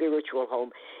 our spiritual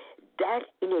home, that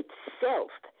in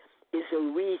itself is a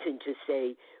reason to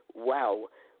say, wow,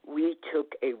 we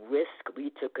took a risk,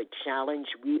 we took a challenge,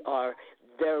 we are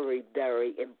very,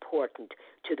 very important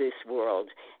to this world,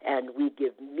 and we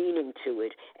give meaning to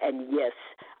it. And yes,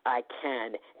 I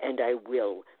can and I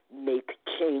will make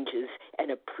changes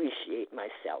and appreciate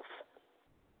myself.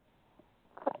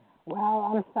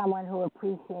 Well, I'm someone who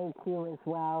appreciates you as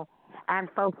well. And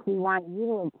folks, we want you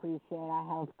to appreciate our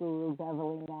health guru,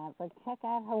 Beverly Nadler. Check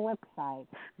out her website,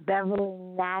 Beverly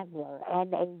Nadler,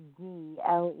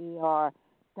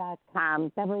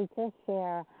 NADLER.com. Beverly, just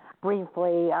share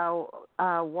briefly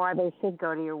why they should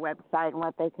go to your website and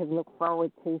what they could look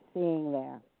forward to seeing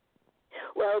there.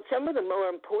 Well, some of the more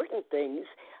important things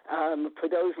for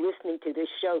those listening to this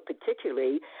show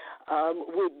particularly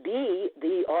would be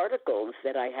the articles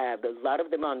that I have, a lot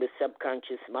of them on the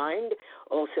subconscious mind,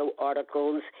 also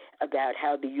articles about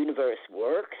how the universe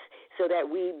works, so that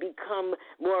we become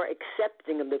more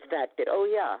accepting of the fact that, oh,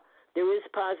 yeah, there is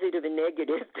positive and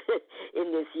negative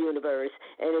in this universe,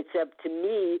 and it's up to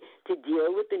me to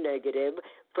deal with the negative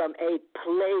from a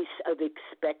place of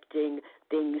expecting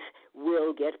things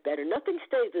will get better. Nothing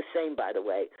stays the same, by the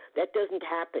way. That doesn't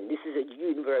happen. This is a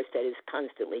universe that is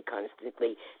constantly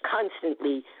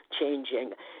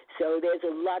changing. So there's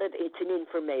a lot of, it's an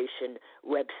information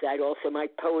website. Also, my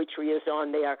poetry is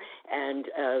on there, and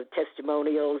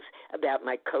testimonials about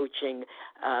my coaching.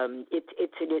 It's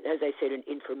as I said, an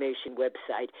information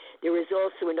website. There is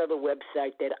also another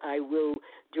website that I will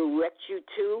direct you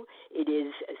to. It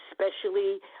is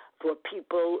especially for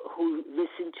people who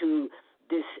listen to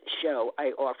this show.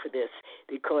 I offer this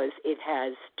because it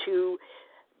has two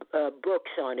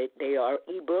books on it. They are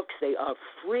ebooks. They are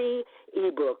free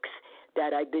ebooks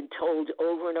that I've been told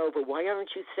over and over, why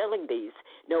aren't you selling these?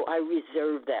 No, I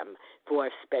reserve them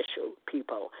for special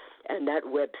people. And that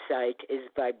website is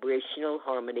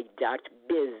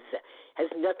vibrationalharmony.biz.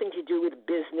 Has nothing to do with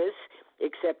business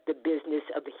except the business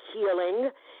of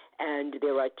healing. And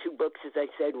there are two books, as I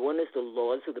said. One is The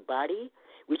Laws of the Body,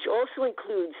 which also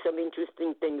includes some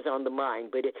interesting things on the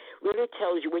mind. But it really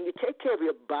tells you, when you take care of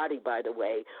your body, by the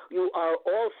way, you are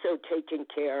also taking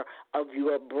care of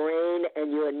your brain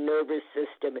and your nervous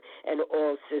system and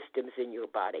all systems in your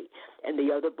body. And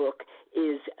the other book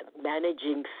is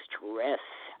Managing Stress.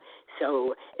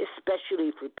 So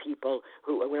especially for people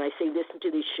who, when I say listen to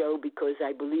this show, because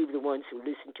I believe the ones who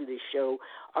listen to this show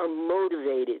are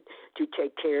motivated to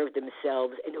take care of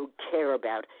themselves and who care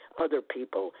about other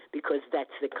people, because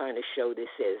that's the kind of show this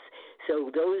is.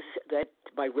 So those, that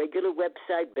my regular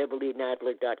website,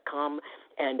 BeverlyNadler.com,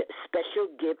 and special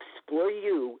gifts for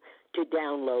you to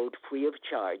download free of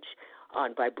charge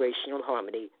on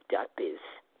vibrationalharmony.biz.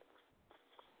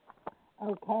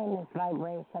 Okay, Miss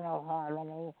Vibrational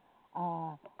Harmony.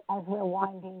 As we're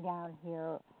winding down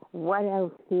here, what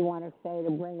else do you want to say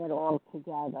to bring it all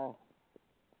together?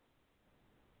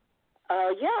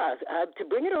 To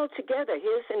bring it all together,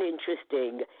 here's an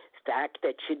interesting fact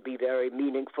that should be very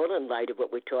meaningful in light of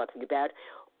what we're talking about.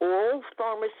 All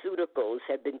pharmaceuticals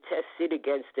have been tested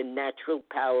against the natural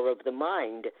power of the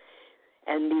mind,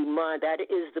 and the mind, that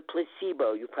is the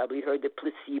placebo. You've probably heard the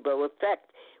placebo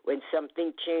effect. When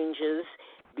something changes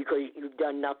because you've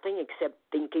done nothing except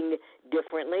thinking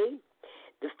differently.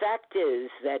 The fact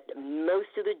is that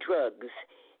most of the drugs,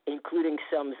 including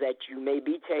some that you may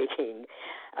be taking,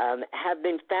 have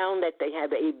been found that they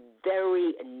have a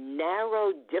very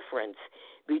narrow difference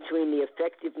between the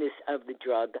effectiveness of the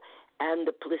drug and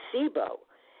the placebo.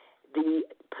 The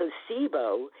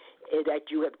placebo that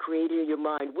you have created in your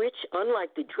mind, which,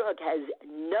 unlike the drug, has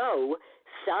no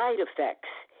side effects.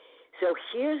 So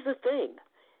here's the thing.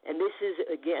 And this is,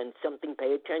 again, something,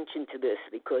 pay attention to this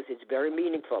because it's very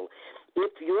meaningful.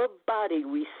 If your body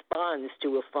responds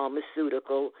to a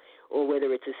pharmaceutical, or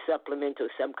whether it's a supplement or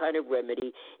some kind of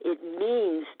remedy, it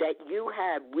means that you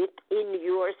have within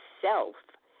yourself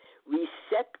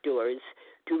receptors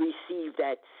to receive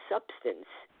that substance.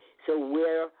 So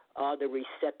where are the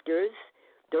receptors?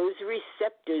 Those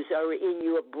receptors are in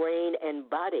your brain and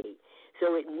body.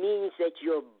 So it means that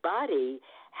your body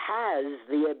has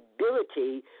the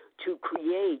ability to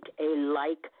create a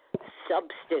like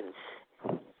substance.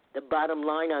 The bottom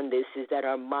line on this is that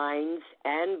our minds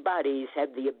and bodies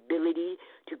have the ability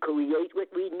to create what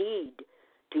we need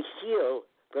to heal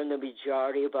from the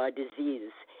majority of our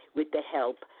disease with the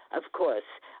help, of course,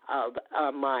 of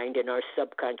our mind and our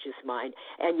subconscious mind.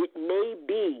 And it may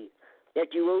be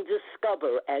that you will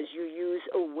discover as you use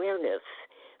awareness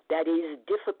that it is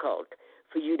difficult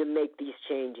for you to make these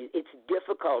changes. It's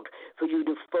difficult for you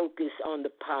to focus on the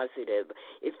positive.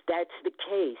 If that's the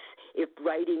case, if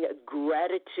writing a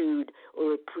gratitude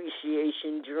or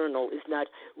appreciation journal is not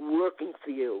working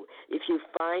for you, if you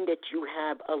find that you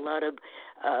have a lot of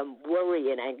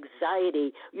worry and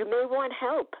anxiety, you may want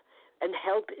help. And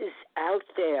help is out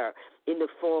there in the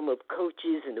form of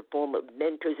coaches, in the form of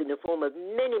mentors, in the form of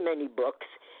many, many books.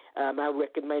 I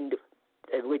recommend,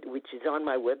 which is on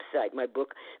my website, my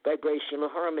book, Vibrational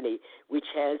Harmony, which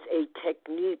has a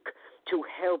technique to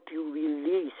help you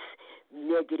release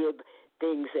negative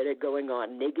things that are going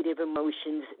on, negative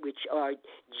emotions, which are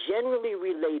generally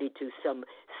related to some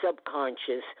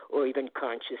subconscious or even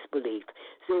conscious belief.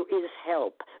 So there is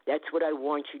help. That's what I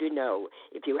want you to know.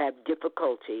 If you have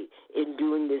difficulty in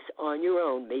doing this on your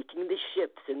own, making the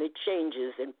shifts and the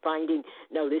changes and finding,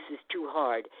 no, this is too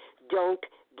hard, don't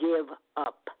give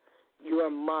up.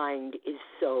 Your mind is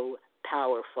so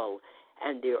powerful,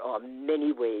 and there are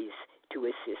many ways to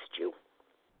assist you.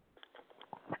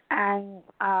 And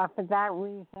for that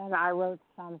reason, I wrote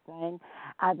something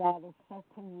that is set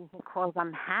to music called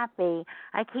I'm Happy.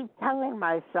 I keep telling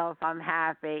myself I'm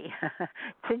happy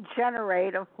to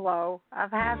generate a flow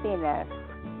of happiness.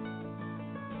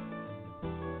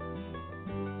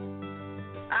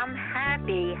 I'm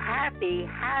happy, happy,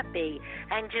 happy.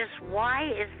 And just why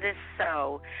is this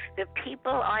so? The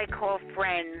people I call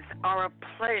friends are a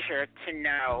pleasure to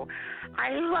know.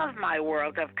 I love my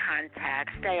world of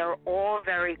contacts. They are all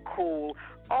very cool,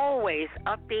 always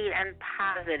upbeat and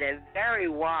positive, very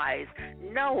wise,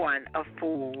 no one a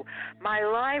fool. My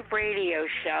live radio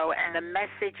show and the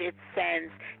message it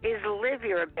sends is live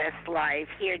your best life.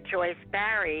 Hear Joyce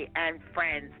Barry and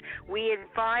friends. We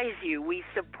advise you, we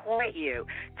support you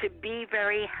to be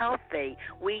very healthy.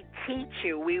 We teach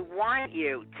you, we want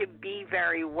you to be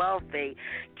very wealthy.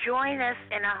 Join us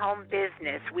in a home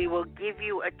business. We will give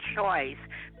you a choice.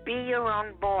 Be your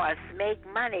own boss, make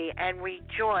money, and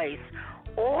rejoice.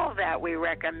 All that we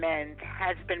recommend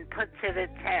has been put to the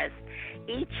test.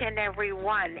 Each and every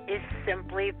one is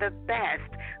simply the best.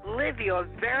 Live your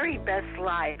very best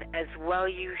life as well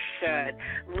you should.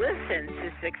 Listen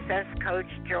to Success Coach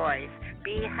Joyce.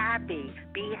 Be happy,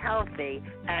 be healthy,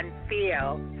 and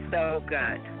feel so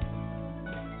good.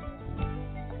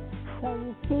 So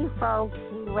you see, folks,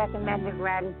 we recommend a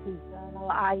gratitude journal.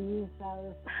 I use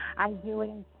those. I do it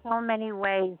in so many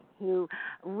ways to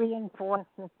reinforce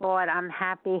the thought, I'm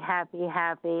happy, happy,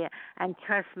 happy. And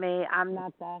trust me, I'm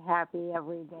not that happy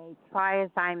every day. Try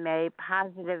as I may,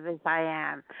 positive as I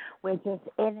am. We're just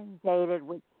inundated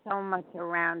with so much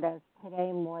around us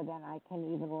today more than I can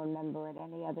even remember at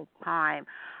any other time.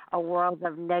 A world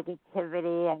of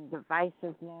negativity and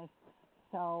divisiveness.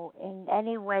 So in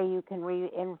any way you can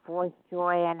reinforce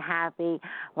joy and happy,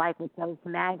 like with those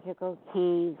magical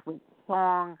keys, with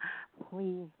song,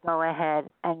 please go ahead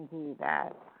and do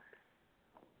that.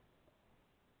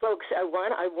 Folks, I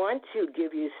want to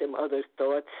give you some other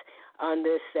thoughts on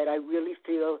this that I really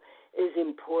feel is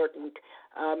important,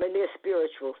 and they're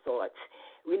spiritual thoughts.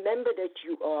 Remember that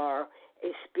you are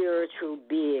a spiritual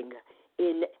being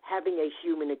in having a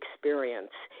human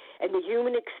experience. And the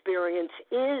human experience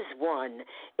is one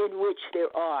in which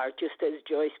there are, just as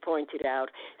Joyce pointed out,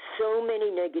 so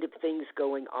many negative things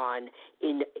going on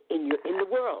in the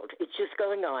world. It's just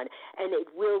going on. And it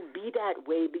will be that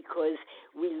way because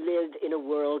we live in a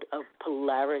world of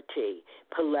polarity.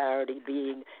 Polarity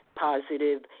being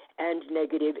positive and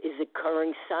negative is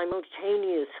occurring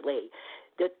simultaneously.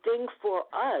 The thing for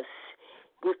us,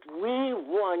 if we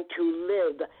want to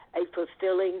live a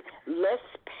fulfilling, less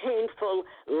painful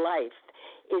life,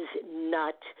 is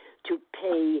not to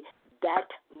pay that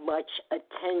much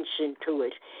attention to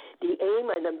it. The aim,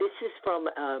 and this is from,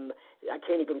 I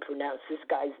can't even pronounce this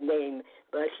guy's name,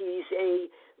 but he's a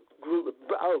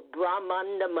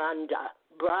Brahmananda,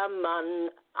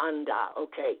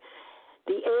 okay.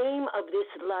 The aim of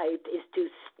this life is to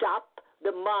stop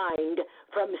the mind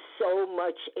from so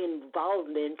much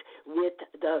involvement with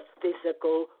the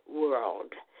physical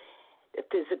world. The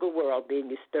physical world being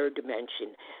this third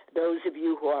dimension. Those of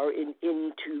you who are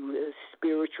into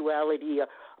spirituality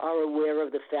are aware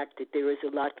of the fact that there is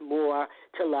a lot more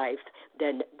to life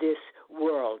than this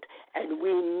world. And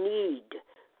we need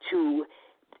to,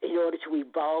 in order to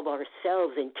evolve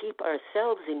ourselves and keep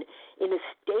ourselves in a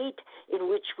state in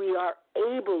which we are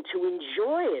able to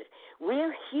enjoy it.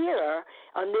 We're here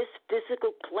on this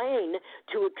physical plane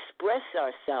to express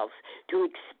ourselves, to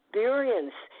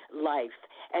experience life.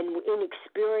 And in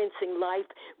experiencing life,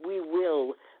 we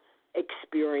will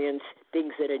experience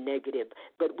things that are negative.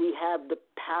 But we have the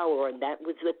power, and that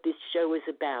was what this show is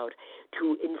about,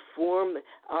 to inform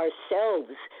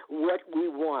ourselves what we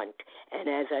want. And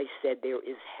as I said, there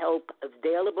is help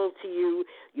available to you.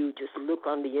 You just look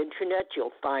on the internet,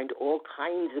 you'll find all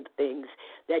kinds of things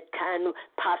that can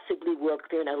possibly work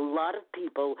there. And a lot of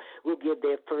people will give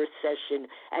their first session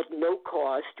at no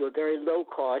cost or very low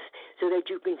cost so that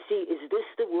you can see, is this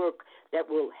the work that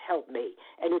will help me.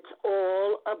 And it's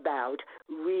all about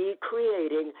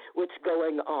recreating what's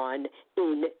going on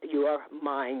in your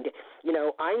mind. You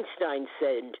know, Einstein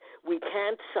said we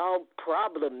can't solve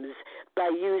problems by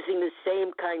using the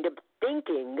same kind of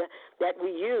thinking that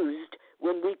we used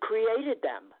when we created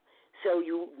them. So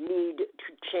you need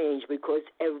to change, because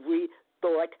every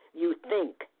thought you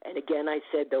think, and again I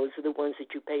said those are the ones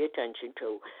that you pay attention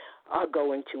to, are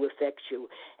going to affect you.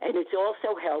 And it's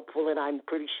also helpful, and I'm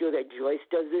pretty sure that Joyce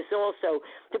does this also,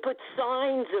 to put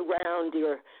signs around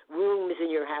your rooms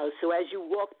in your house, so as you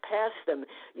walk past them,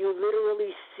 you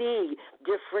literally see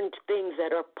different things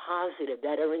that are positive,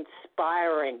 that are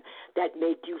inspiring, that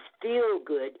make you feel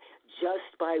good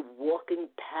just by walking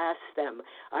past them.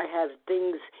 I have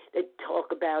things that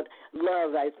talk about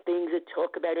love. I have things that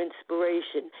talk about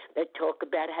inspiration, that talk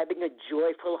about having a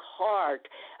joyful heart.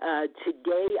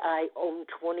 Today I own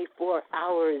 24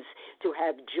 hours to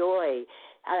have joy.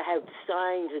 I have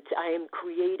signs that I am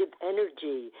creative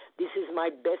energy. This is my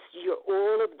best year.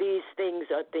 All of these things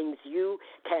are things you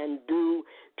can do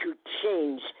to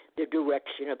change the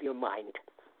direction of your mind.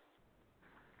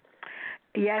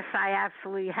 Yes, I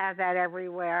absolutely have that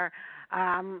everywhere.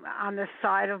 On the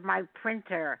side of my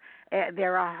printer,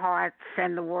 there are hearts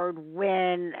and the word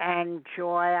win and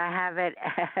joy. I have it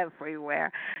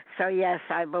everywhere. So, yes,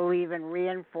 I believe in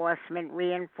reinforcement,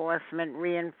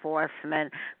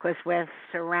 because we're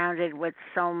surrounded with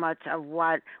so much of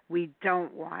what we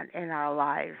don't want in our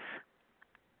lives.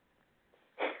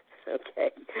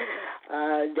 Okay.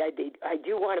 I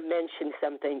do want to mention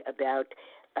something about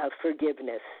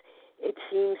forgiveness. It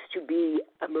seems to be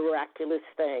a miraculous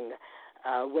thing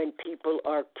when people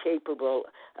are capable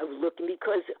of looking,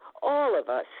 because all of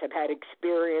us have had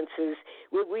experiences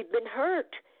where we've been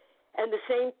hurt. And the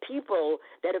same people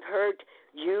that have hurt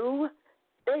you,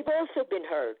 they've also been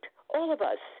hurt, all of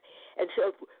us. And so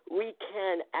if we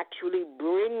can actually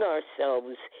bring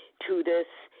ourselves to this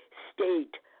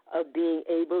state of being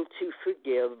able to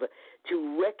forgive,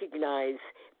 to recognize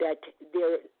that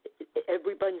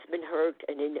everyone's been hurt,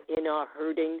 and in our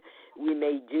hurting, we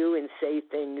may do and say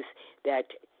things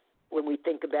that when we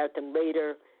think about them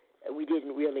later, we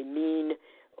didn't really mean,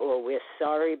 or we're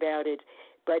sorry about it.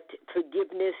 But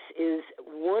forgiveness is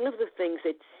one of the things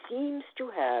that seems to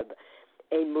have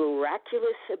a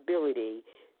miraculous ability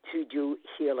to do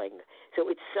healing. So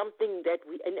it's something that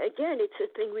and again, it's a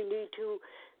thing we need to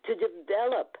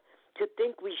develop. To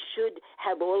think we should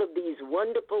have all of these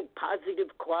wonderful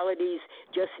positive qualities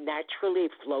just naturally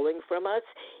flowing from us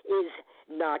is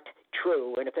not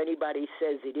true. And if anybody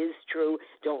says it is true,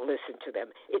 don't listen to them.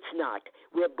 It's not.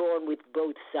 We're born with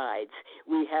both sides.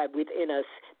 We have within us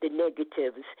the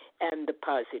negatives and the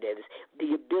positives,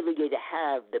 the ability to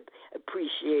have the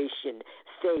appreciation,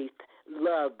 faith,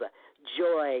 love,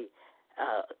 joy,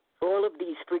 all of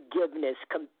these, forgiveness,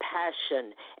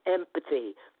 compassion,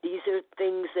 empathy. These are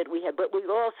things that we have, but we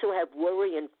also have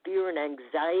worry and fear and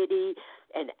anxiety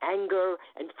and anger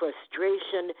and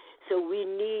frustration. So we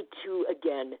need to,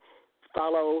 again,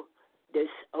 follow this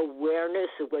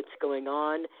awareness of what's going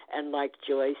on, and like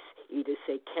Joyce, either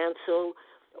say cancel,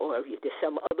 or if there's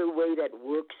some other way that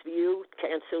works for you.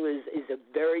 Cancel is a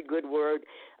very good word.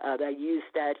 I use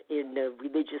that in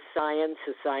religious science,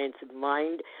 the science of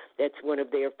mind. That's one of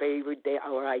their favorite.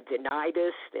 Or I deny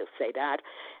this. They'll say that.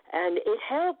 And it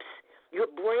helps. Your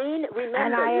brain, remember.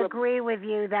 And I agree with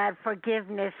you that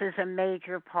forgiveness is a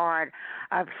major part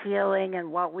of healing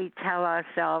and what we tell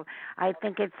ourselves. I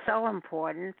think it's so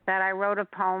important that I wrote a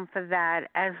poem for that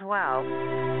as well.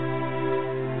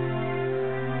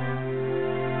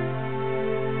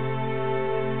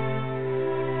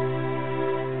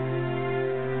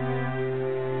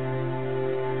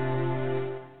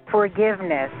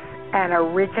 Forgiveness, an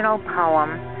original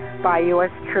poem by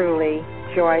yours truly,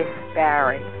 Joyce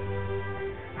Barry.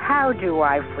 How do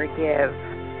I forgive?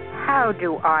 How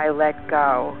do I let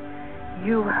go?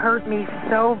 You hurt me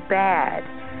so bad,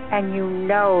 and you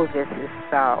know this is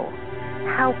so.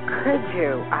 How could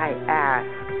you, I ask?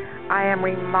 I am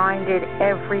reminded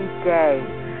every day.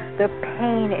 The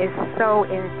pain is so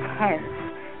intense,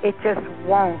 it just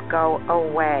won't go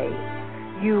away.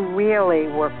 You really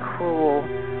were cruel.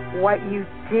 What you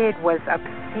did was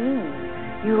obscene.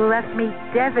 You left me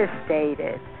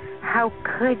devastated. How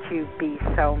could you be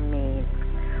so mean?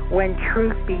 When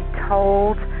truth be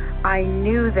told, I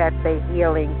knew that the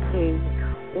healing key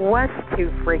was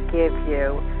to forgive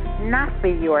you, not for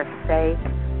your sake,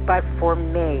 but for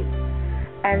me.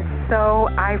 And so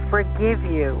I forgive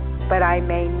you, but I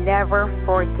may never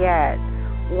forget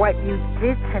what you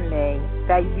did to me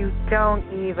that you don't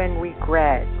even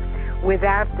regret.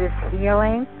 Without this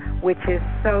healing, which is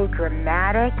so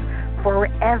dramatic,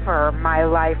 forever my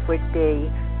life would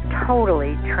be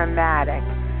totally traumatic.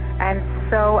 And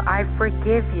so I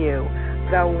forgive you,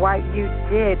 though what you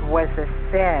did was a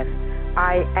sin.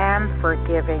 I am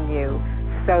forgiving you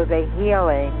so the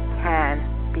healing can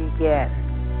begin.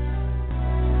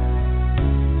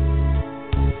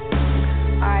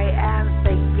 I am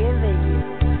forgiving you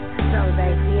so the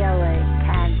healing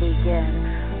can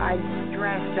begin. I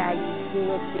stress that you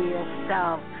do it for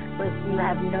yourself, because you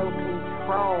have no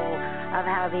control of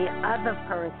how the other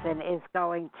person is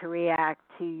going to react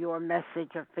to your message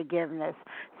of forgiveness.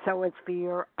 So it's for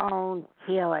your own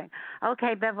healing.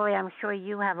 Okay, Beverly, I'm sure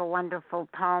you have a wonderful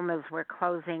poem as we're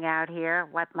closing out here.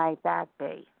 What might that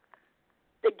be?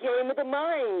 The game of the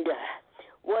mind.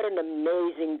 What an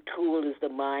amazing tool is the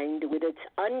mind, with its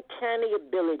uncanny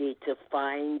ability to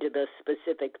find the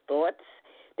specific thoughts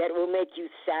that will make you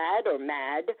sad or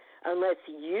mad, unless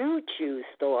you choose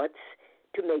thoughts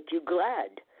to make you glad.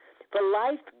 For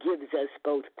life gives us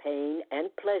both pain and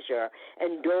pleasure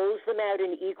and doles them out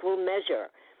in equal measure.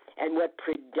 And what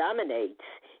predominates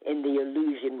in the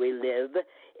illusion we live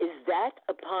is that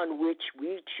upon which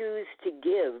we choose to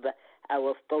give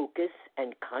our focus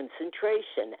and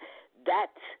concentration.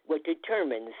 That's what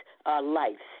determines our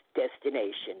life's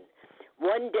destination.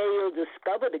 One day you'll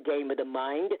discover the game of the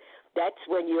mind. That's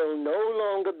when you'll no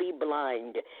longer be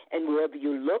blind. And wherever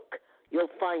you look, you'll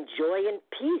find joy and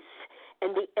peace,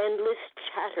 and the endless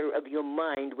chatter of your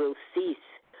mind will cease.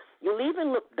 You'll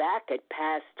even look back at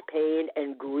past pain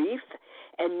and grief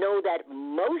and know that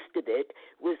most of it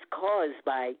was caused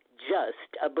by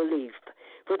just a belief.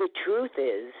 For the truth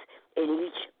is, in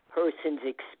each person's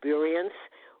experience,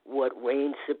 what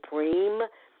reigns supreme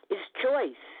is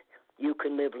choice. You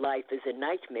can live life as a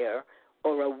nightmare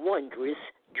or a wondrous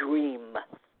dream.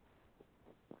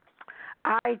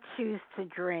 I choose to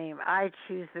dream. I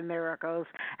choose the miracles,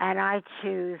 and I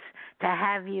choose to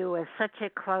have you as such a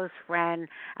close friend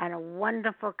and a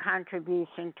wonderful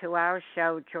contribution to our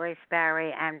show, Joyce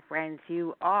Barrie and Friends.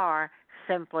 You are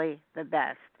simply the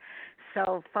best.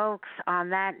 So, folks, on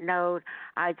that note,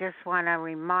 I just want to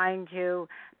remind you,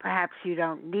 perhaps you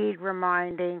don't need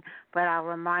reminding, but I'll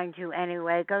remind you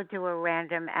anyway, go do a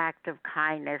random act of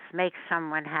kindness. Make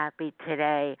someone happy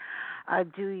today.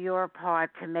 Do your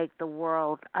part to make the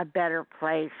world a better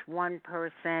place, one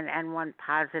person and one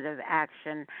positive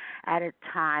action at a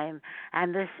time.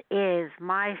 And this is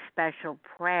my special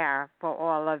prayer for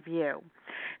all of you.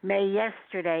 May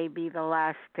yesterday be the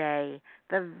last day,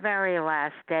 the very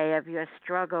last day of your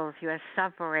struggles, your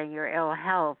suffering, your ill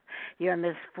health, your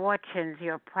misfortunes,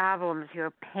 your problems,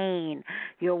 your pain,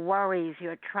 your worries,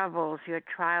 your troubles, your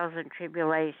trials and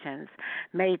tribulations.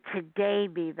 May today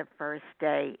be the first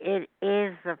day. It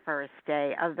is the first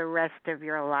day of the rest of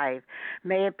your life.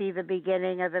 May it be the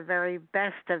beginning of the very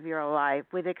best of your life,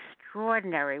 with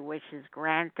extraordinary wishes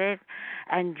granted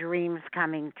and dreams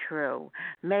coming true.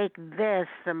 Make this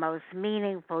the most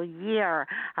meaningful year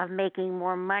of making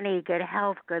more money, good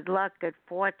health, good luck, good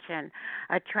fortune,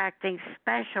 attracting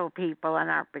special people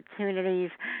and opportunities,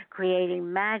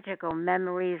 creating magical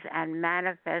memories, and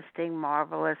manifesting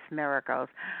marvelous miracles.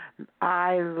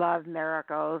 I love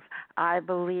miracles. I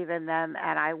believe in them,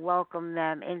 and I welcome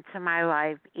them into my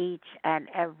life each and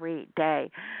every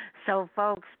day. So,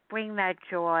 folks, bring that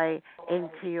joy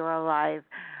into your life.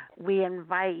 We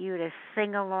invite you to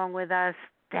sing along with us,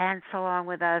 dance along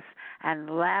with us, and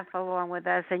laugh along with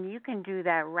us. And you can do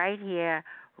that right here,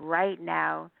 right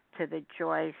now, to the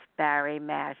Joyce Barrie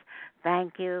Mash.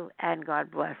 Thank you, and God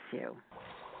bless you.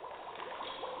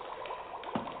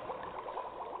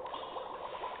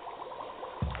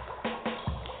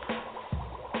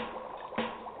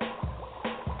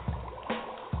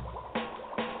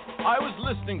 I was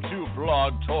listening to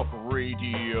Blog Talk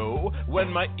Radio when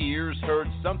my ears heard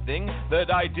something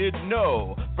that I didn't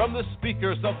know. From the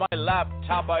speakers of my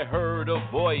laptop I heard a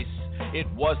voice. It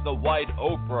was the White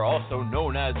Oprah, also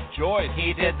known as Joyce.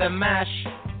 He did the mash.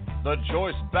 The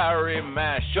Joyce Barrie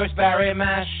Mash. Joyce Barrie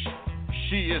Mash.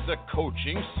 She is a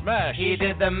coaching smash. He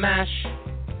did the mash.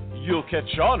 You'll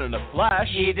catch on in a flash.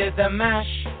 He did the mash.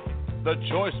 The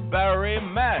Joyce Barrie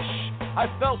Mash. I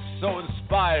felt so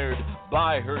inspired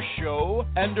by her show,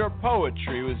 and her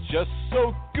poetry was just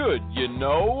so good, you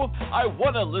know. I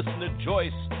want to listen to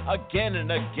Joyce again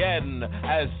and again,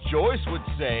 as Joyce would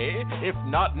say, if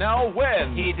not now,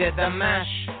 when? He did the mash.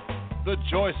 The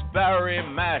Joyce Barrie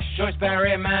Mash. Joyce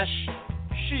Barrie Mash.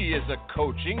 She is a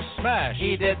coaching smash.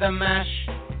 He did the mash.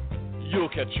 You'll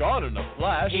catch on in a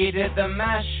flash. He did the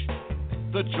mash.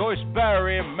 the Joyce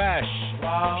Barry Mash.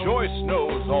 Joyce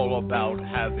knows all about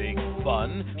having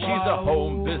fun. She's a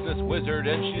home business wizard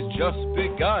and she's just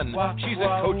begun. She's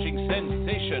a coaching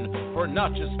sensation for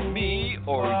not just me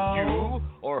or you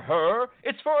or her.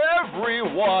 It's for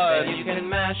everyone. Then you can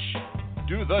mash.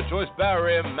 Do the Joyce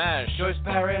Barry Mash. Joyce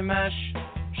Barry Mash.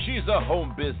 She's a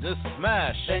home business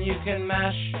smash. Then you can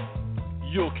mash.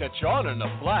 You'll catch on in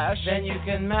a flash. Then you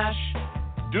can mash.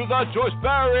 Do the Joyce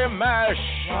Barry Mash.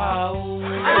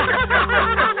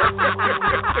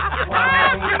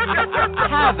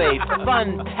 Have a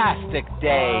fantastic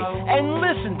day and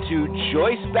listen to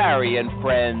Joyce Barry and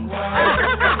Friends.